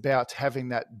 and it's about having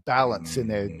that balance in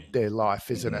their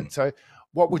life, isn't it? So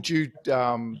what would you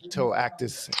tell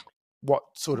actors what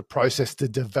sort of process to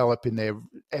develop in their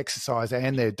exercise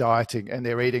and their dieting and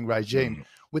their eating regime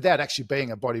without actually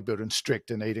being a bodybuilder and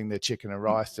strict and eating their chicken and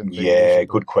rice? And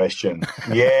good question.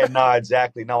 No,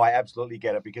 exactly. No, I absolutely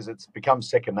get it because it's become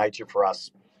second nature for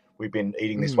us. We've been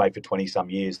eating this way for 20 some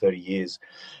years, 30 years.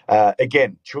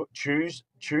 Again, choose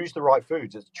the right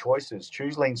foods. It's choices.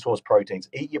 Choose lean source proteins.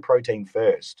 Eat your protein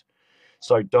first.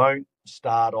 So don't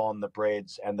start on the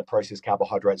breads and the processed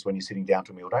carbohydrates when you're sitting down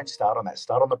to a meal. Don't start on that.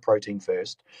 Start on the protein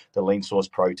first, the lean source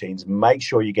proteins. Make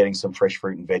sure you're getting some fresh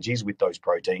fruit and veggies with those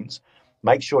proteins.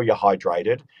 Make sure you're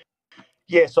hydrated.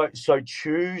 Yeah, so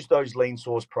choose those lean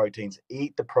source proteins.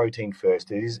 Eat the protein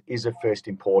first. It is of first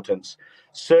importance.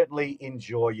 Certainly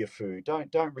enjoy your food.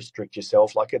 Don't restrict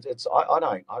yourself. Like I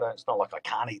don't. It's not like I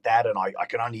can't eat that and I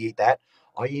can only eat that.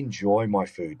 I enjoy my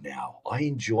food now. I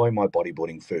enjoy my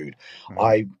bodybuilding food.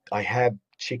 I have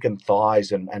chicken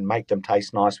thighs and make them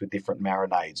taste nice with different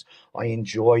marinades. I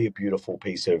enjoy a beautiful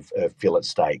piece of fillet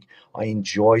steak. I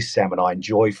enjoy salmon. I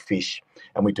enjoy fish,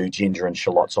 and we do ginger and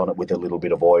shallots on it with a little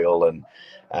bit of oil. And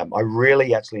I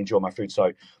really actually enjoy my food.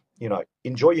 So,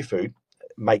 enjoy your food,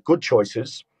 make good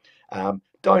choices,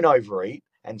 don't overeat,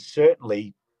 and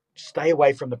certainly stay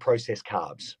away from the processed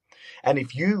carbs. And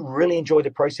if you really enjoy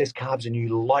the processed carbs and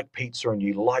you like pizza and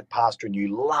you like pasta and you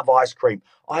love ice cream,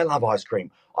 I love ice cream.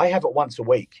 I have it once a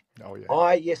week. Oh,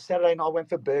 yeah. Saturday night I went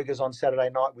for burgers on Saturday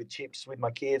night with chips with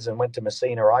my kids and went to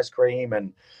Messina ice cream.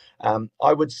 And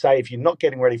I would say if you're not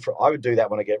getting ready I would do that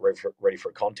when I get ready for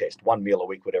a contest, one meal a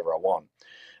week, whatever I want.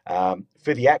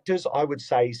 For the actors, I would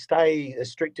say stay as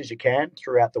strict as you can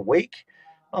throughout the week.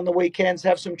 On the weekends,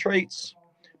 have some treats.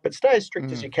 But stay as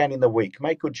strict as you can in the week.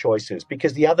 Make good choices.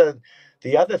 Because the other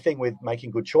thing with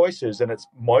making good choices, and it's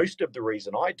most of the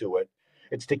reason I do it,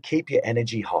 it's to keep your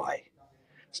energy high.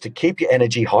 It's to keep your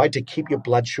energy high, to keep your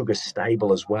blood sugar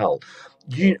stable as well.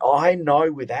 I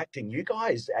know with acting, you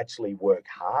guys actually work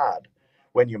hard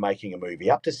when you're making a movie,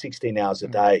 up to 16 hours a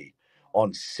day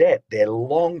on set. They're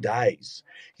long days.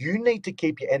 You need to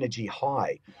keep your energy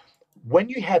high. When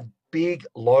you have big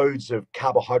loads of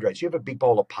carbohydrates, you have a big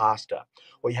bowl of pasta,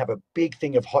 or you have a big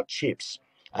thing of hot chips.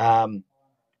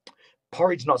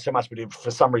 Porridge, not so much, but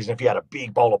for some reason, if you had a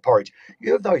big bowl of porridge,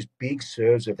 you have those big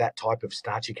serves of that type of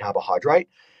starchy carbohydrate,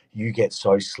 you get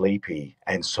so sleepy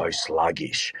and so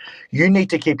sluggish. You need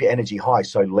to keep your energy high.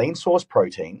 So lean source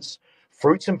proteins,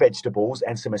 fruits and vegetables,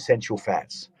 and some essential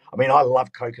fats. I mean, I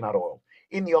love coconut oil.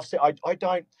 In the off, I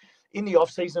don't. In the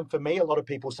off season, for me, a lot of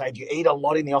people say, "Do you eat a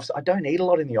lot in the off?" I don't eat a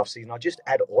lot in the off season. I just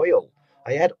add oil.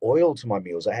 I add oil to my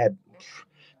meals. I had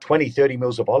 20, 30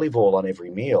 mils of olive oil on every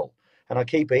meal, and I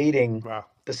keep eating Wow.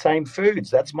 the same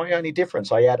foods. That's my only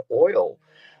difference. I add oil.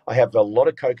 I have a lot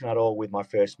of coconut oil with my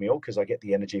first meal because I get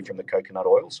the energy from the coconut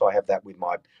oil. So I have that with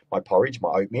my porridge, my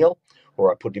oatmeal,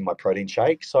 or I put in my protein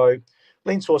shake. So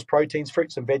lean source proteins,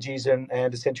 fruits and veggies,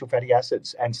 and essential fatty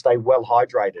acids, and stay well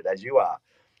hydrated as you are.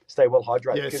 Stay well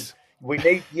hydrated because Yes. we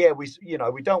need,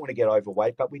 we don't want to get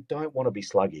overweight, but we don't want to be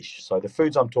sluggish. So the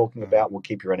foods I'm talking about will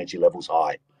keep your energy levels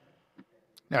high.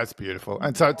 That's beautiful.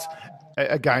 And so it's,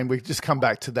 again, we just come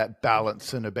back to that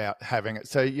balance and about having it.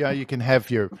 So, you can have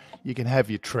your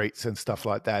treats and stuff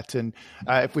like that. And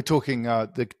if we're talking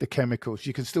the chemicals,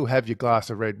 you can still have your glass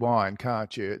of red wine,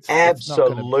 can't you? It's not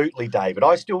going to. Absolutely, David.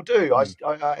 I still do.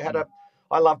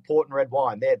 I love port and red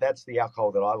wine. That's the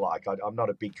alcohol that I like. I'm not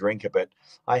a big drinker, but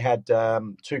I had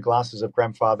 2 glasses of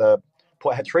grandfather.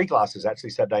 I had 3 glasses actually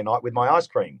Saturday night with my ice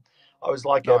cream. I was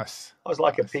like Nice.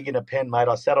 a pig in a pen, mate.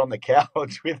 I sat on the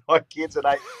couch with my kids and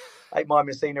ate my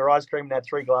Messina ice cream and had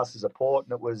 3 glasses of port,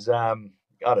 and it was I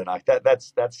don't know.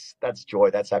 That's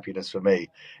joy. That's happiness for me.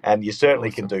 And you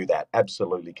certainly can do that.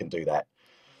 Absolutely can do that.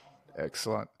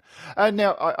 Excellent. And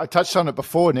now I touched on it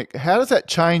before, Nick. How does that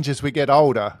change as we get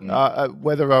older?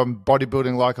 Whether I'm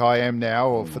bodybuilding like I am now,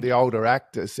 or for the older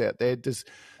actors out there, does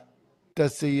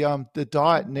the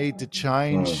diet need to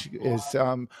change?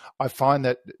 I find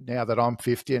that now that I'm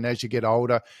 50, and as you get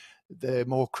older, the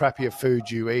more crappier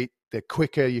food you eat, the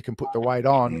quicker you can put the weight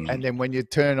on. And then when you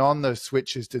turn on the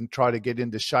switches and try to get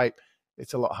into shape,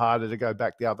 it's a lot harder to go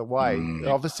back the other way.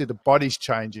 Obviously, the body's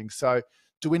changing. So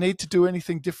do we need to do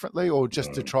anything differently, or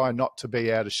just to try not to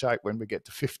be out of shape when we get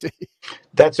to 50?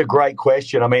 That's a great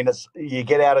question. I mean, you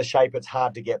get out of shape, it's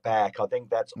hard to get back. I think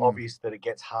that's obvious that it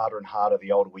gets harder and harder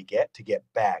the older we get to get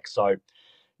back. So,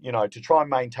 to try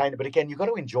and maintain it. But again, you've got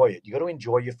to enjoy it. You've got to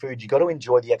enjoy your food. You've got to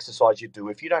enjoy the exercise you do.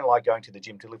 If you don't like going to the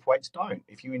gym to lift weights, don't.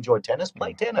 If you enjoy tennis,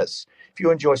 play tennis. If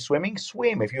you enjoy swimming,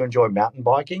 swim. If you enjoy mountain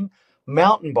biking,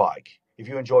 mountain bike. If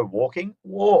you enjoy walking,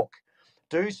 walk.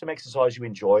 Do some exercise you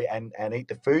enjoy and eat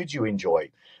the foods you enjoy,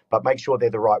 but make sure they're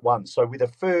the right ones. So with a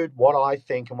food, what I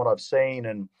think and what I've seen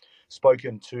and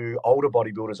spoken to older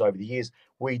bodybuilders over the years,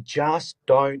 we just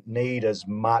don't need as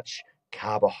much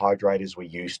carbohydrate as we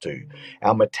used to.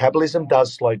 Our metabolism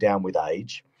does slow down with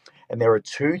age, and there are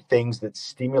 2 things that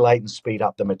stimulate and speed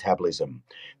up the metabolism.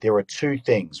 There are 2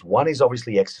 things. One is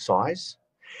obviously exercise.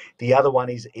 The other one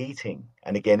is eating,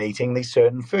 and again, eating these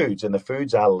certain foods, and the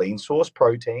foods are lean source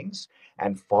proteins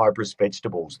and fibrous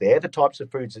vegetables. They're the types of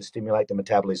foods that stimulate the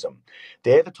metabolism.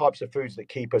 They're the types of foods that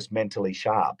keep us mentally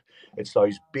sharp. It's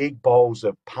those big bowls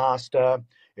of pasta,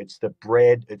 it's the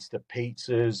bread, it's the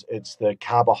pizzas, it's the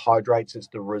carbohydrates, it's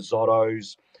the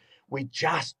risottos. We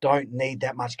just don't need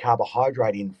that much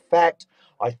carbohydrate. In fact,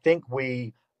 I think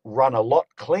we run a lot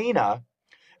cleaner.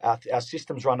 Our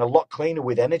systems run a lot cleaner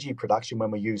with energy production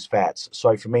when we use fats.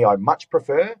 So for me, I much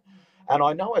prefer, and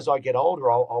I know as I get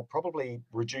older, I'll probably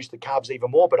reduce the carbs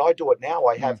even more, but I do it now.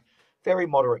 I have very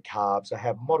moderate carbs. I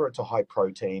have moderate to high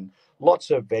protein, lots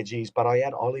of veggies, but I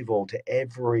add olive oil to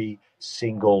every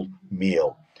single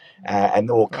meal.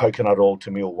 Or coconut oil to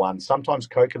meal 1. Sometimes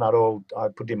coconut oil I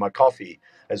put in my coffee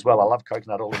as well. I love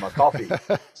coconut oil in my coffee.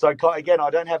 So again, I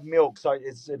don't have milk. So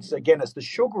it's the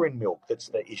sugar in milk that's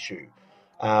the issue.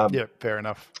 Yeah, fair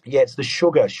enough. Yeah, it's the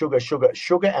sugar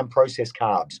and processed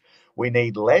carbs. We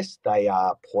need less. They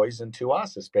are poison to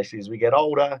us, especially as we get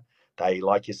older. They,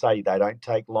 like you say, they don't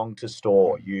take long to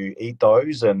store. You eat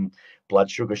those and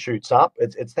blood sugar shoots up.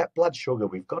 It's that blood sugar.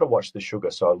 We've got to watch the sugar.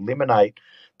 So eliminate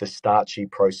the starchy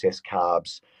processed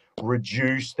carbs.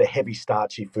 Reduce the heavy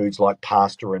starchy foods like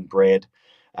pasta and bread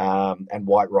and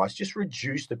white rice. Just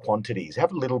reduce the quantities.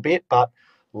 Have a little bit, but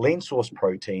lean source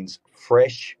proteins,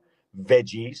 fresh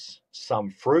veggies, some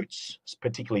fruits,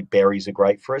 particularly berries are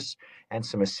great for us, and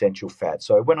some essential fats.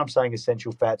 So when I'm saying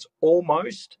essential fats,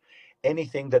 almost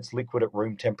anything that's liquid at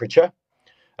room temperature,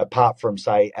 Apart from,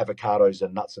 say, avocados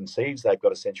and nuts and seeds, they've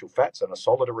got essential fats and are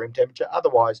solid at room temperature.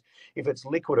 Otherwise, if it's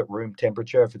liquid at room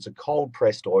temperature, if it's a cold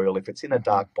pressed oil, if it's in a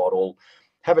dark bottle,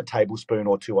 have a tablespoon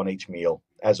or two on each meal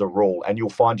as a rule, and you'll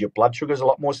find your blood sugar is a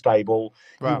lot more stable.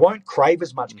 Wow. You won't crave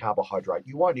as much carbohydrate.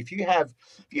 You won't. If you have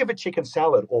a chicken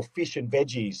salad or fish and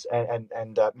veggies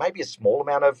and maybe a small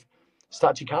amount of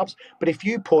starchy carbs, but if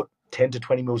you put 10 to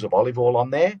 20 mils of olive oil on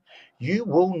there, you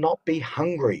will not be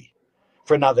hungry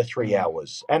for another 3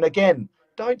 hours. And again,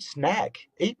 don't snack.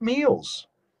 Eat meals.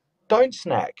 Don't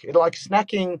snack. Like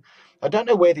snacking, I don't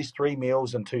know where this 3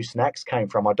 meals and 2 snacks came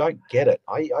from. I don't get it.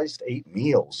 I just eat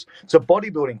meals. It's a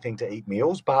bodybuilding thing to eat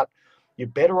meals, but you're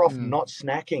better off not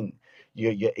snacking.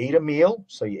 You eat a meal,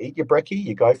 so you eat your brekkie,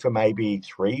 you go for maybe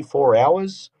 3-4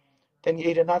 hours, then you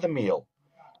eat another meal.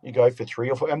 You go for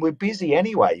 3 or 4, and we're busy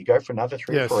anyway. You go for another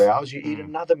 3 or 4 hours, you eat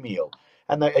another meal.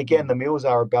 And again, the meals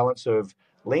are a balance of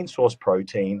lean source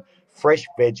protein, fresh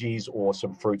veggies or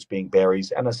some fruits being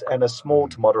berries, and a small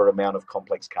to moderate amount of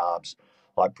complex carbs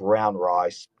like brown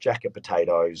rice, jacket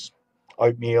potatoes,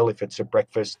 oatmeal if it's a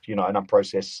breakfast, an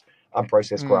unprocessed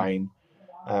grain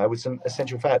with some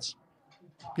essential fats.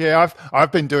 Yeah,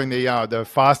 I've been doing the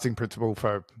fasting principle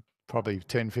for probably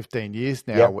 10, 15 years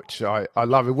now, which I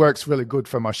love. It works really good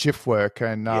for my shift work.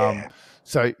 And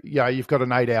so, you've got an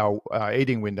 8-hour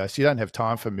eating window, so you don't have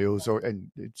time for meals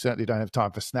and you certainly don't have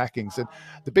time for snackings. And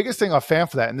the biggest thing I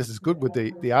found for that, and this is good with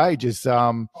the age, is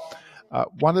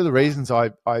one of the reasons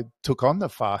I took on the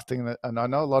fasting, and I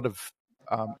know a lot of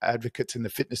advocates in the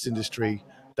fitness industry,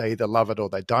 they either love it or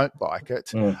they don't like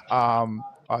it.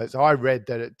 I read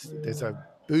that there's a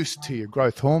boost to your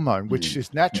growth hormone, which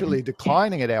is naturally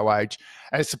declining at our age.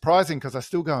 And it's surprising because I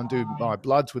still go and do my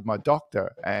bloods with my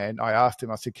doctor. And I asked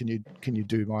him, I said, can you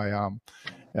do my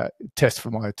test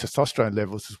for my testosterone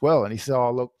levels as well? And he said,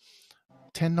 oh, look,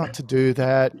 tend not to do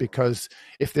that because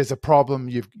if there's a problem,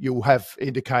 you'll have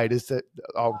indicators that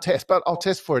I'll test, but I'll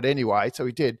test for it anyway. So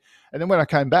he did. And then when I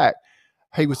came back,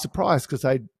 he was surprised because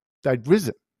they'd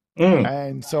risen.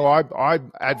 And so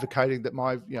I'm advocating that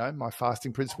my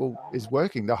fasting principle is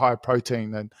working. The higher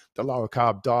protein and the lower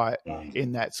carb diet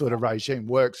in that sort of regime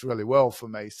works really well for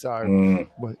me. So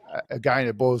again,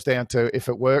 it boils down to if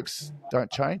it works,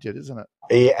 don't change it, isn't it?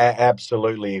 Yeah,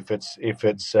 absolutely. If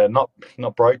it's not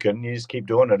broken, you just keep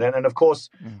doing it. And of course,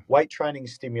 weight training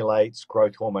stimulates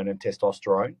growth hormone and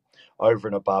testosterone over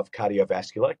and above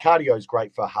cardiovascular. Cardio is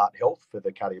great for heart health, for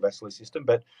the cardiovascular system,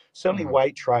 but certainly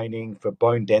weight training for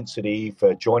bone density,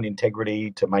 for joint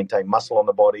integrity, to maintain muscle on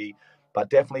the body, but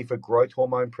definitely for growth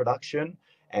hormone production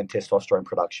and testosterone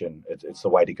production. It's the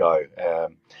way to go.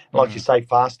 Like you say,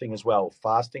 fasting as well.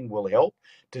 Fasting will help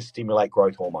to stimulate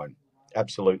growth hormone.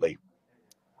 Absolutely.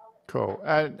 Cool.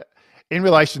 And in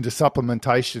relation to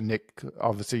supplementation, Nick,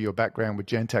 obviously your background with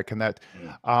Gen-tec and that,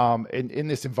 in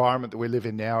this environment that we live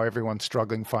in now, everyone's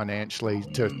struggling financially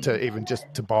to even just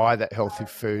to buy that healthy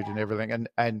food and everything.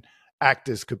 And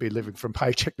actors could be living from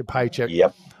paycheck to paycheck.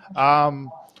 Yep.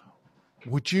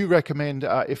 Would you recommend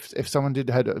if someone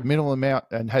had a minimal amount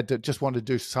and had to just want to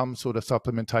do some sort of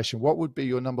supplementation, what would be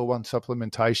your number one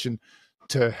supplementation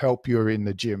to help you in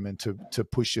the gym and to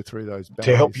push you through those boundaries?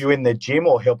 To help you in the gym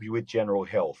or help you with general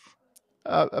health?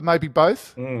 Maybe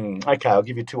both. Okay, I'll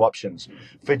give you 2 options.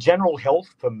 For general health,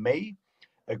 for me,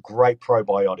 a great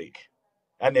probiotic.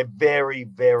 And they're very,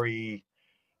 very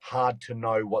hard to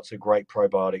know what's a great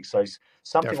probiotic. So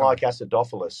something like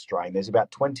Acidophilus strain, there's about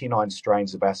 29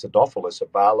 strains of Acidophilus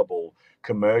available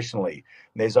commercially.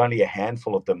 And there's only a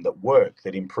handful of them that work,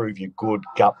 that improve your good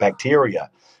gut bacteria.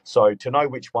 So to know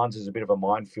which ones is a bit of a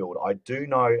minefield. I do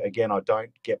know, again, I don't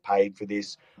get paid for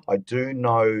this. I do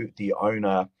know the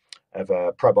owner of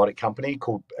a probiotic company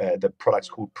called, the product's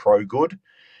called ProGood.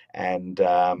 And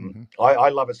I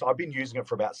love it. So I've been using it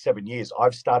for about 7 years.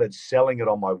 I've started selling it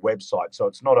on my website. So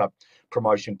it's not a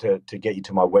promotion to get you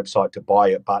to my website to buy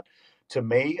it. But to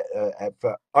me,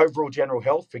 for overall general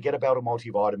health, forget about a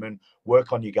multivitamin,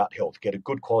 work on your gut health, get a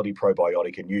good quality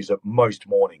probiotic and use it most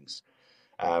mornings.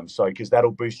 Because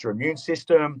that'll boost your immune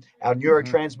system. Our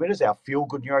neurotransmitters, our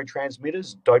feel-good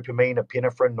neurotransmitters, dopamine,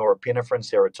 epinephrine, norepinephrine,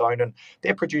 serotonin,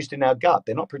 they're produced in our gut.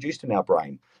 They're not produced in our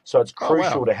brain. So it's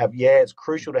crucial to have, it's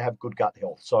crucial to have good gut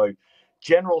health. So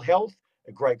general health,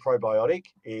 a great probiotic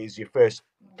is your first.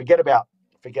 Forget about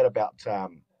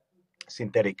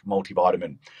synthetic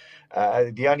multivitamin.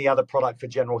 The only other product for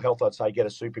general health, I'd say get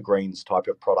a Super Greens type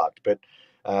of product. But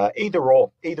either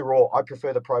or. I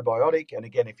prefer the probiotic. And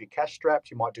again, if you're cash strapped,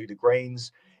 you might do the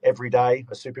greens every day,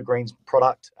 a Super Greens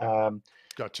product.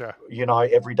 Gotcha.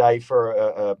 Every day for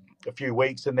a few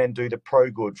weeks, and then do the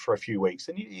ProGood for a few weeks.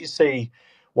 And you see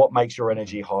what makes your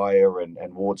energy higher and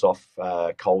wards off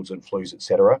colds and flus,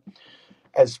 etc.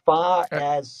 As far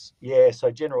as,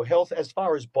 so general health, as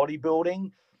far as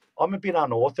bodybuilding, I'm a bit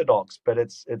unorthodox, but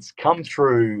it's come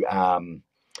through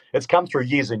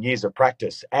years and years of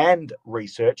practice and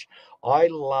research. I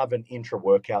love an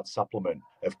intra-workout supplement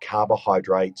of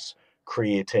carbohydrates,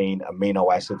 creatine,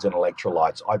 amino acids, and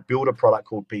electrolytes. I build a product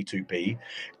called P2P.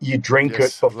 You drink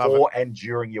it before and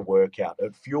during your workout.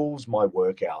 It fuels my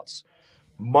workouts.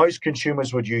 Most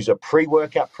consumers would use a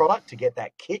pre-workout product to get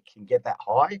that kick and get that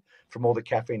high from all the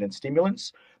caffeine and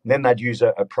stimulants. And then they'd use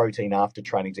a protein after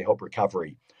training to help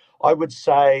recovery. I would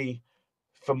say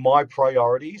for my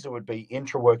priorities, it would be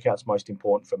intra-workouts most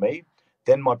important for me,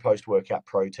 then my post-workout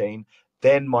protein,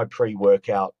 then my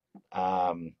pre-workout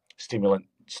stimulant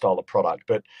style of product.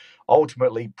 But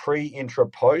ultimately, pre, intra,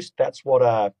 post, that's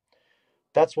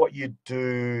what you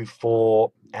do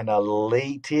for an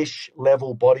elite-ish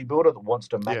level bodybuilder that wants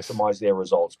to maximize their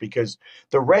results, because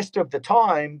the rest of the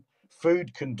time,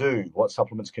 food can do what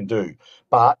supplements can do.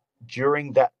 But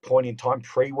during that point in time,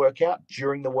 pre-workout,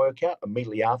 during the workout,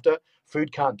 immediately after,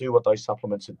 food can't do what those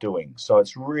supplements are doing. So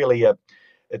it's really a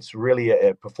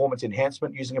performance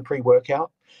enhancement using a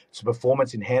pre-workout. It's a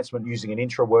performance enhancement using an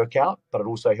intra-workout, but it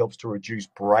also helps to reduce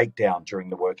breakdown during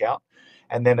the workout.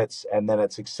 And then it's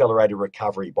accelerated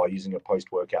recovery by using a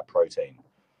post-workout protein.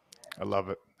 I love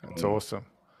it. That's awesome.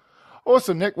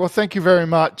 Awesome, Nick. Well, thank you very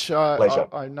much. Pleasure.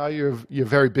 I know you're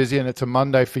very busy and it's a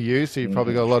Monday for you, so you've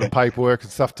probably got a lot of paperwork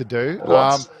and stuff to do.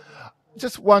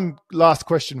 Just one last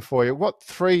question for you. What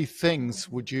 3 things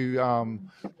would you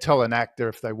tell an actor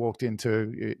if they walked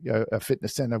into a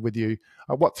fitness center with you?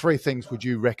 What 3 things would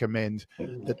you recommend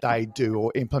that they do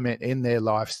or implement in their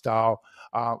lifestyle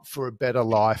for a better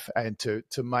life and to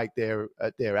make their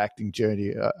acting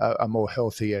journey a more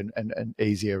healthy and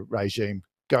easier regime,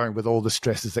 going with all the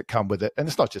stresses that come with it? And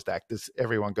it's not just actors.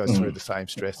 Everyone goes through the same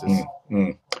stresses.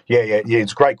 Yeah.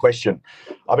 It's a great question.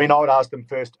 I mean, I would ask them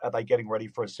first, are they getting ready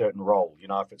for a certain role? You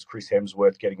know, if it's Chris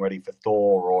Hemsworth getting ready for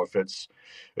Thor, or if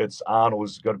it's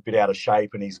Arnold's got a bit out of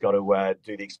shape and he's got to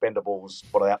do the Expendables,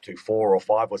 what are they up to, 4 or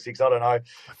 5 or 6? I don't know. I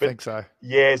think so.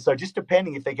 Yeah, so just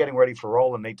depending if they're getting ready for a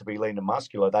role and need to be lean and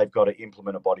muscular, they've got to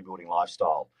implement a bodybuilding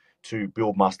lifestyle to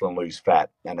build muscle and lose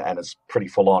fat, and it's pretty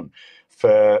full on.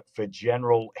 For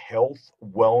general health,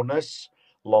 wellness,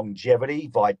 longevity,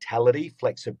 vitality,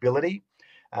 flexibility.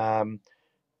 And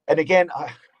again,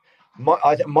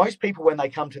 most people, when they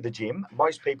come to the gym,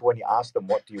 when you ask them,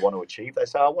 what do you want to achieve? They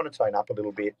say, I want to tone up a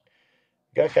little bit.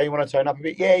 Go, okay, you want to tone up a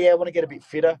bit? Yeah, I want to get a bit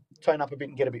fitter. Tone up a bit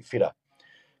and get a bit fitter.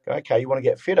 Go, okay, you want to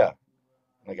get fitter?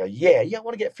 And I go, yeah, I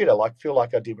want to get fitter. Feel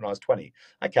like I did when I was 20.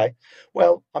 Okay,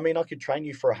 well, I mean, I could train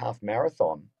you for a half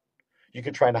marathon. You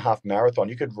could train a half marathon.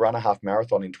 You could run a half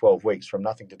marathon in 12 weeks, from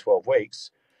nothing to 12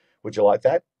 weeks. Would you like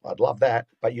that? I'd love that,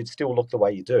 but you'd still look the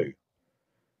way you do.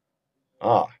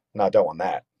 Oh, no, I don't want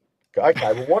that.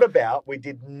 Okay, well, what about we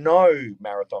did no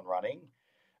marathon running,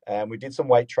 and we did some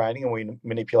weight training, and we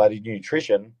manipulated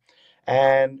nutrition,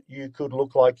 and you could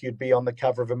look like you'd be on the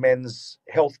cover of a men's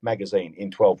health magazine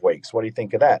in 12 weeks. What do you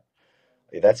think of that?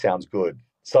 Yeah, that sounds good.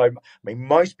 So, I mean,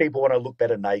 most people want to look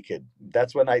better naked.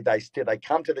 That's when they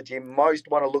come to the gym. Most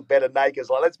want to look better naked. It's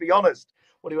like, let's be honest.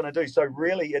 What do you want to do? So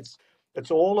really, it's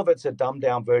a dumbed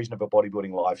down version of a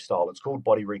bodybuilding lifestyle. It's called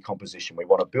body recomposition. We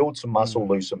want to build some muscle,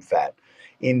 lose some fat.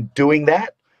 In doing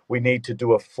that, we need to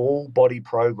do a full body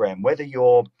program. Whether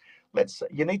you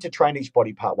need to train each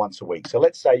body part once a week. So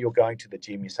let's say you're going to the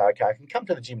gym. You say, okay, I can come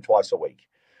to the gym twice a week.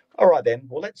 All right, then.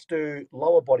 Well, let's do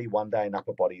lower body one day and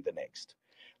upper body the next.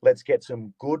 Let's get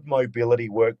some good mobility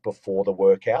work before the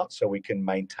workout so we can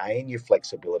maintain your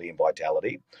flexibility and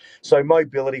vitality. So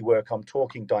mobility work, I'm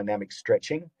talking dynamic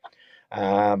stretching.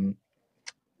 I've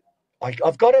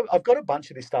got a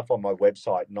bunch of this stuff on my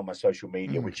website and on my social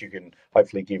media, which you can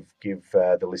hopefully give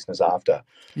the listeners after.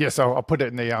 Yes, I'll put it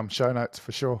in the show notes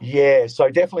for sure. Yeah, so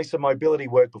definitely some mobility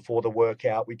work before the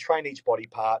workout. We train each body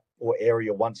part or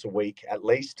area once a week at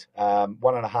least,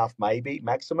 1.5 maybe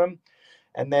maximum.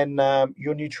 And then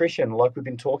your nutrition, like we've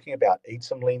been talking about, eat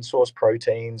some lean source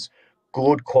proteins,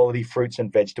 good quality fruits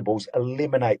and vegetables,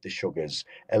 eliminate the sugars,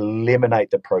 eliminate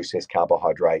the processed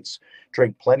carbohydrates,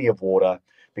 drink plenty of water,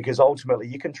 because ultimately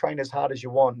you can train as hard as you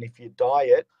want. And if your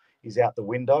diet is out the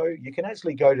window, you can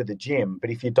actually go to the gym. But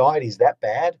if your diet is that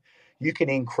bad, you can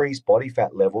increase body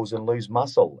fat levels and lose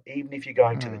muscle, even if you're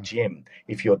going to the gym,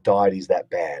 if your diet is that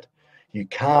bad. You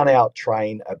can't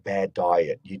out-train a bad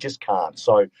diet. You just can't.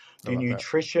 So the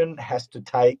nutrition has to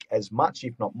take as much,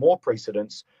 if not more,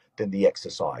 precedence than the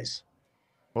exercise.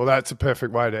 Well, that's a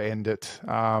perfect way to end it.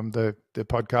 The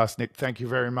podcast, Nick. Thank you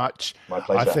very much. My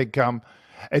pleasure. I think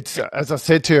It's as I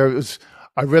said to you,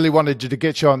 I really wanted you to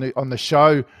get you on the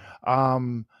show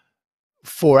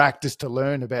for actors to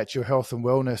learn about your health and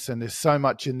wellness, and there's so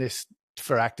much in this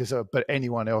for actors, but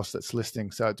anyone else that's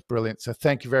listening. So it's brilliant. So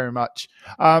thank you very much.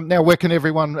 Now, where can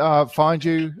everyone find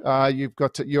you?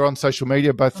 You're on social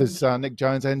media, both as Nick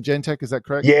Jones and Gen-tec. Is that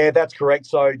correct? Yeah, that's correct.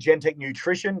 So Gen-tec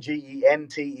Nutrition,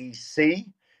 Gen-tec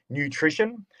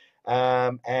Nutrition,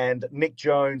 and Nick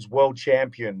Jones World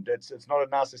Champion. It's not a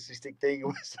narcissistic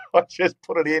thing. I just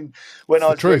put it in when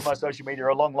I was doing my social media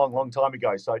a long time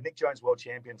ago. So Nick Jones World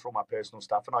Champion for all my personal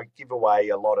stuff, and I give away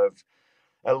a lot of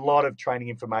training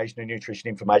information and nutrition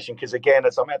information, because again,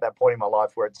 I'm at that point in my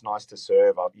life where it's nice to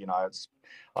serve. I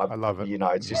love it.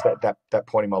 It's just that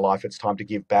point in my life. It's time to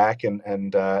give back, and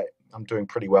I'm doing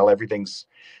pretty well. Everything's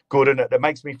good, and it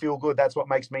makes me feel good. That's what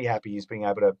makes me happy, is being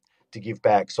able to give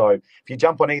back. So if you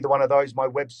jump on either one of those, my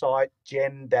website,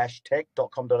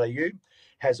 gen-tec.com.au,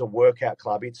 has a workout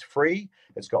club. It's free.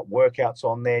 It's got workouts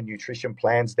on there, nutrition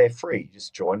plans. They're free.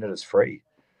 Just join it. It's free.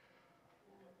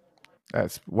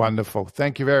 That's wonderful.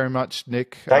 Thank you very much,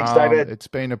 Nick. Thanks, David. It's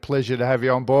been a pleasure to have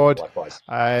you on board. Likewise.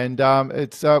 And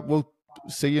we'll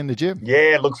see you in the gym.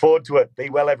 Yeah, look forward to it. Be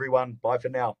well, everyone. Bye for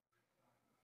now.